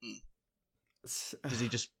 Does he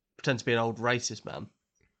just pretend to be an old racist man?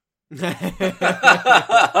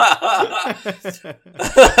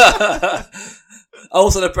 I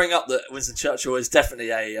also want to bring up that Winston Churchill is definitely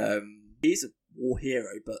he's a war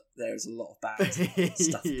hero, but there's a lot of bad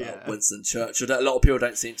stuff about Winston Churchill that a lot of people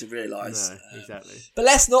don't seem to realise. No, exactly. But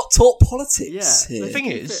let's not talk politics. Yeah, here. The thing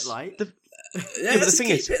is, but the thing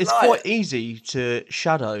is, it's quite easy to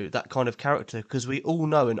shadow that kind of character because we all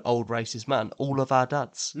know an old racist man. All of our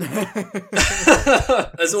dads.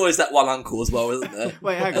 There's always that one uncle as well, isn't there?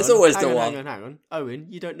 Wait, hang on. There's always hang the on, one. Hang on. Owen,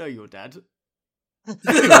 you don't know your dad.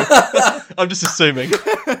 I'm just assuming.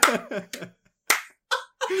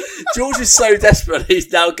 George is so desperate,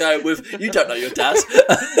 he's now going with, you don't know your dad.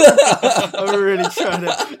 I'm really trying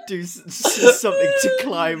to do something to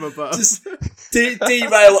climb above. Just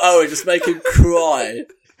derail Owen, just make him cry.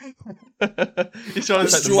 He's trying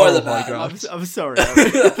to take the Destroy moral the high man. ground. I'm sorry,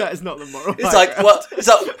 Owen. That is not the moral. It's like, well,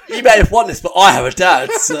 you may have won this, but I have a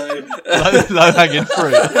dad, so low hanging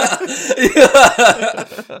fruit.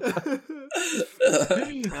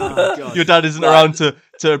 Oh, God. Your dad isn't around to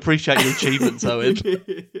appreciate your achievements, Owen.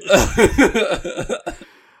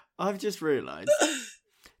 I've just realised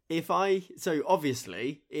so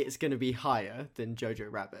obviously it's going to be higher than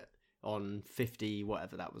Jojo Rabbit on 50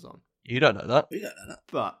 whatever that was on. You don't know that. we don't know that.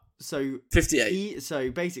 But so 58.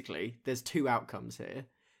 So basically, there's 2 outcomes here,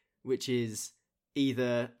 which is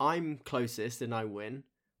either I'm closest and I win,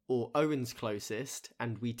 or Owen's closest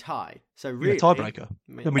and we tie. So really, a tiebreaker.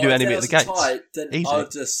 Then we do enemy at the gates. Then Easy. I'll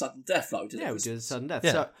do a sudden death like we did. Yeah, we do a sudden death.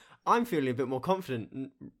 Yeah. So I'm feeling a bit more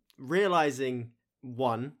confident, realizing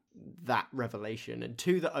one, that revelation, and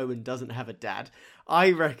 2, that Owen doesn't have a dad,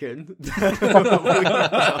 I reckon.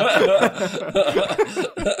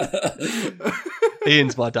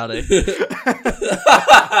 Ian's my daddy.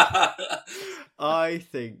 I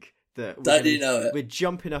think that we're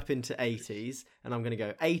jumping up into 80s, and I'm going to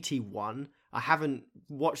go 81. I haven't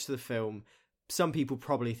watched the film. Some people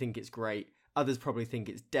probably think it's great. Others probably think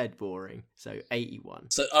it's dead boring. So 81.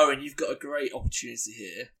 So Owen, you've got a great opportunity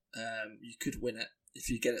here. You could win it if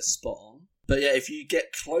you get it spot on. But yeah, if you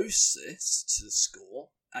get closest to the score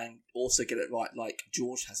and also get it right, like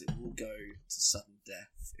George has, it will go to sudden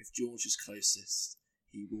death. If George is closest,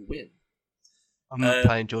 he will win. I'm not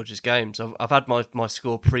playing George's games. I've had my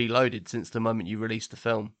score preloaded since the moment you released the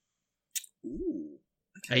film. Ooh.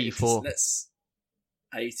 Okay, 84.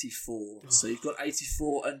 84. So you've got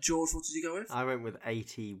 84. And George, what did you go with? I went with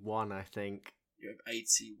 81, I think. You have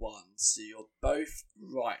 81. So you're both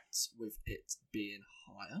right with it being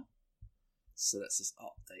higher. So let's just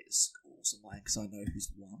update the scores on mine because I know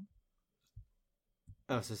who's won.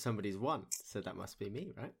 Oh, so somebody's won. So that must be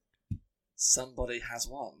me, right? Somebody has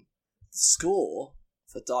won. The score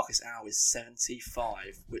for Darkest Hour is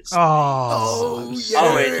 75, which means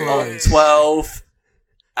Owen on 12.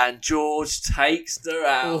 And George takes the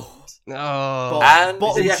round. And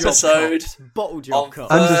the episode bottle job cup.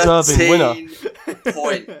 Undeserving winner.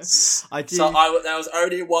 Points. There was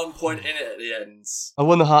only 1 point in it at the end. I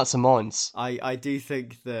won the hearts and minds. I do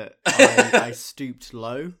think that I stooped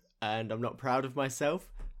low, and I'm not proud of myself,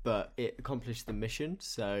 but it accomplished the mission,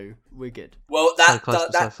 so we're good. Well,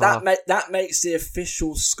 that makes the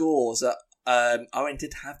official scores that Owen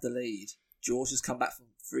did have the lead. George has come back from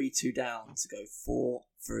 3-2 down to go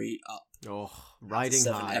 4-3 up. Oh, riding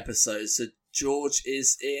 7 high. episodes. So George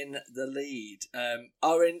is in the lead.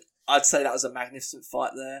 Owen, I'd say that was a magnificent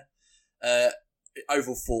fight there.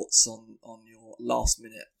 Overall thoughts on your last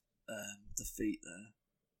minute defeat there?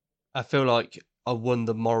 I feel like I won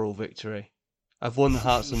the moral victory. I've won the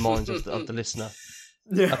hearts and minds of the listener.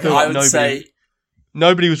 I feel like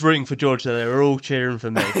nobody was rooting for George, they were all cheering for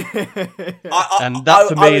me. And that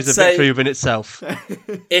for me is a victory within itself.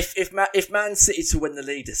 If Man City to win the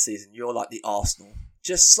league this season, you're like the Arsenal.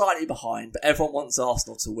 Just slightly behind, but everyone wants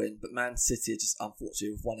Arsenal to win. But Man City just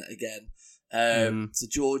unfortunately have won it again. So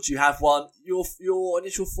George, you have won. Your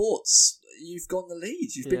initial thoughts. You've gone the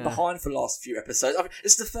lead. You've been behind for the last few episodes. I mean,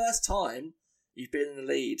 it's the first time you've been in the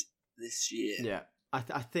lead this year. Yeah, I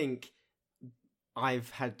think I've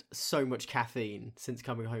had so much caffeine since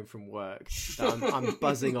coming home from work that I'm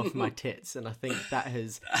buzzing off my tits, and I think that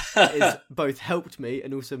has both helped me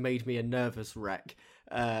and also made me a nervous wreck.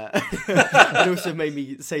 And also made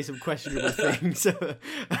me say some questionable things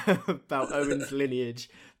about Owen's lineage.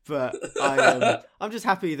 But I'm just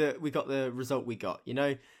happy that we got the result we got. You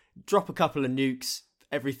know, drop a couple of nukes,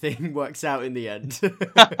 everything works out in the end.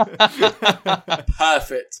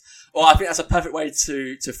 Perfect. Well, I think that's a perfect way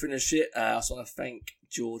to finish it. I just want to thank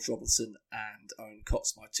George Robinson and Owen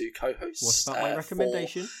Cox, my two co-hosts. What about my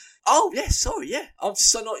recommendation? Oh, yeah, sorry, yeah. I'm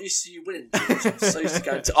just so not used to you winning, George. I'm so used to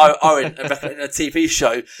going to Owen and recommending a TV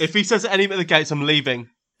show. If he says anything at the gates, I'm leaving.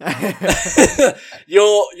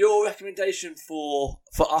 Your recommendation for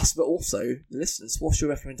us, but also the listeners, what's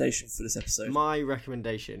your recommendation for this episode? My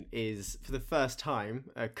recommendation is, for the first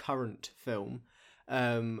time, a current film,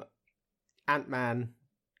 Ant-Man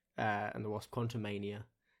and the Wasp: Quantumania.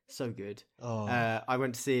 So good. I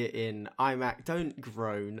went to see it in IMAX. Don't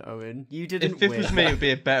groan, Owen. You didn't win. If it was me, it would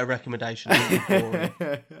be a better recommendation.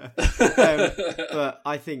 But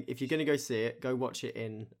I think if you're going to go see it, go watch it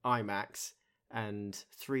in IMAX and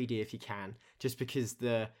 3D if you can, just because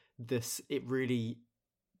it really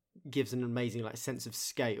gives an amazing sense of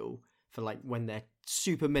scale for when they're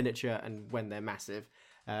super miniature and when they're massive.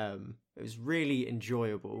 It was really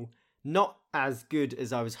enjoyable. Not as good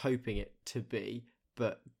as I was hoping it to be,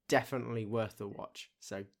 but definitely worth a watch.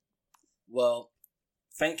 So, well,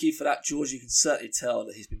 thank you for that, George. You can certainly tell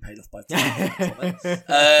that he's been paid off by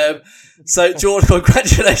time. So, George,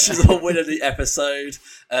 congratulations on winning the episode.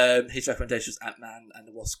 His recommendation was Ant-Man and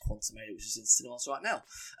the Wasp: Quantumania, which is in cinemas right now.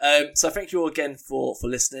 So, thank you all again for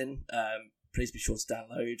listening. Please be sure to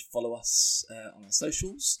download, follow us on our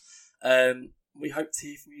socials. We hope to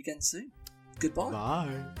hear from you again soon. Goodbye.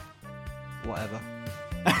 Bye. Whatever.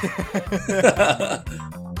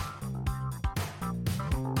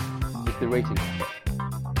 It's the rating.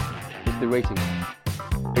 It's the rating.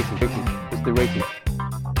 Rating. It's the rating.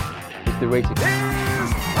 It's the rating.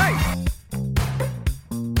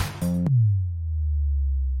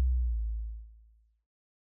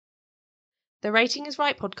 The Rating is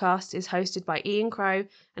Right podcast is hosted by Ian Crow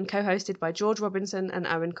and co-hosted by George Robinson and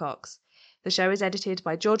Owen Cox. The show is edited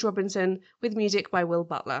by George Robinson with music by Will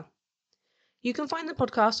Butler. You can find the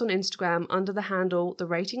podcast on Instagram under the handle The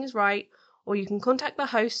Rating Is Right, or you can contact the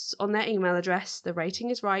hosts on their email address,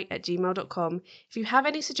 theratingisright@gmail.com, if you have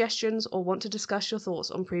any suggestions or want to discuss your thoughts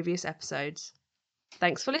on previous episodes.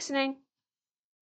 Thanks for listening.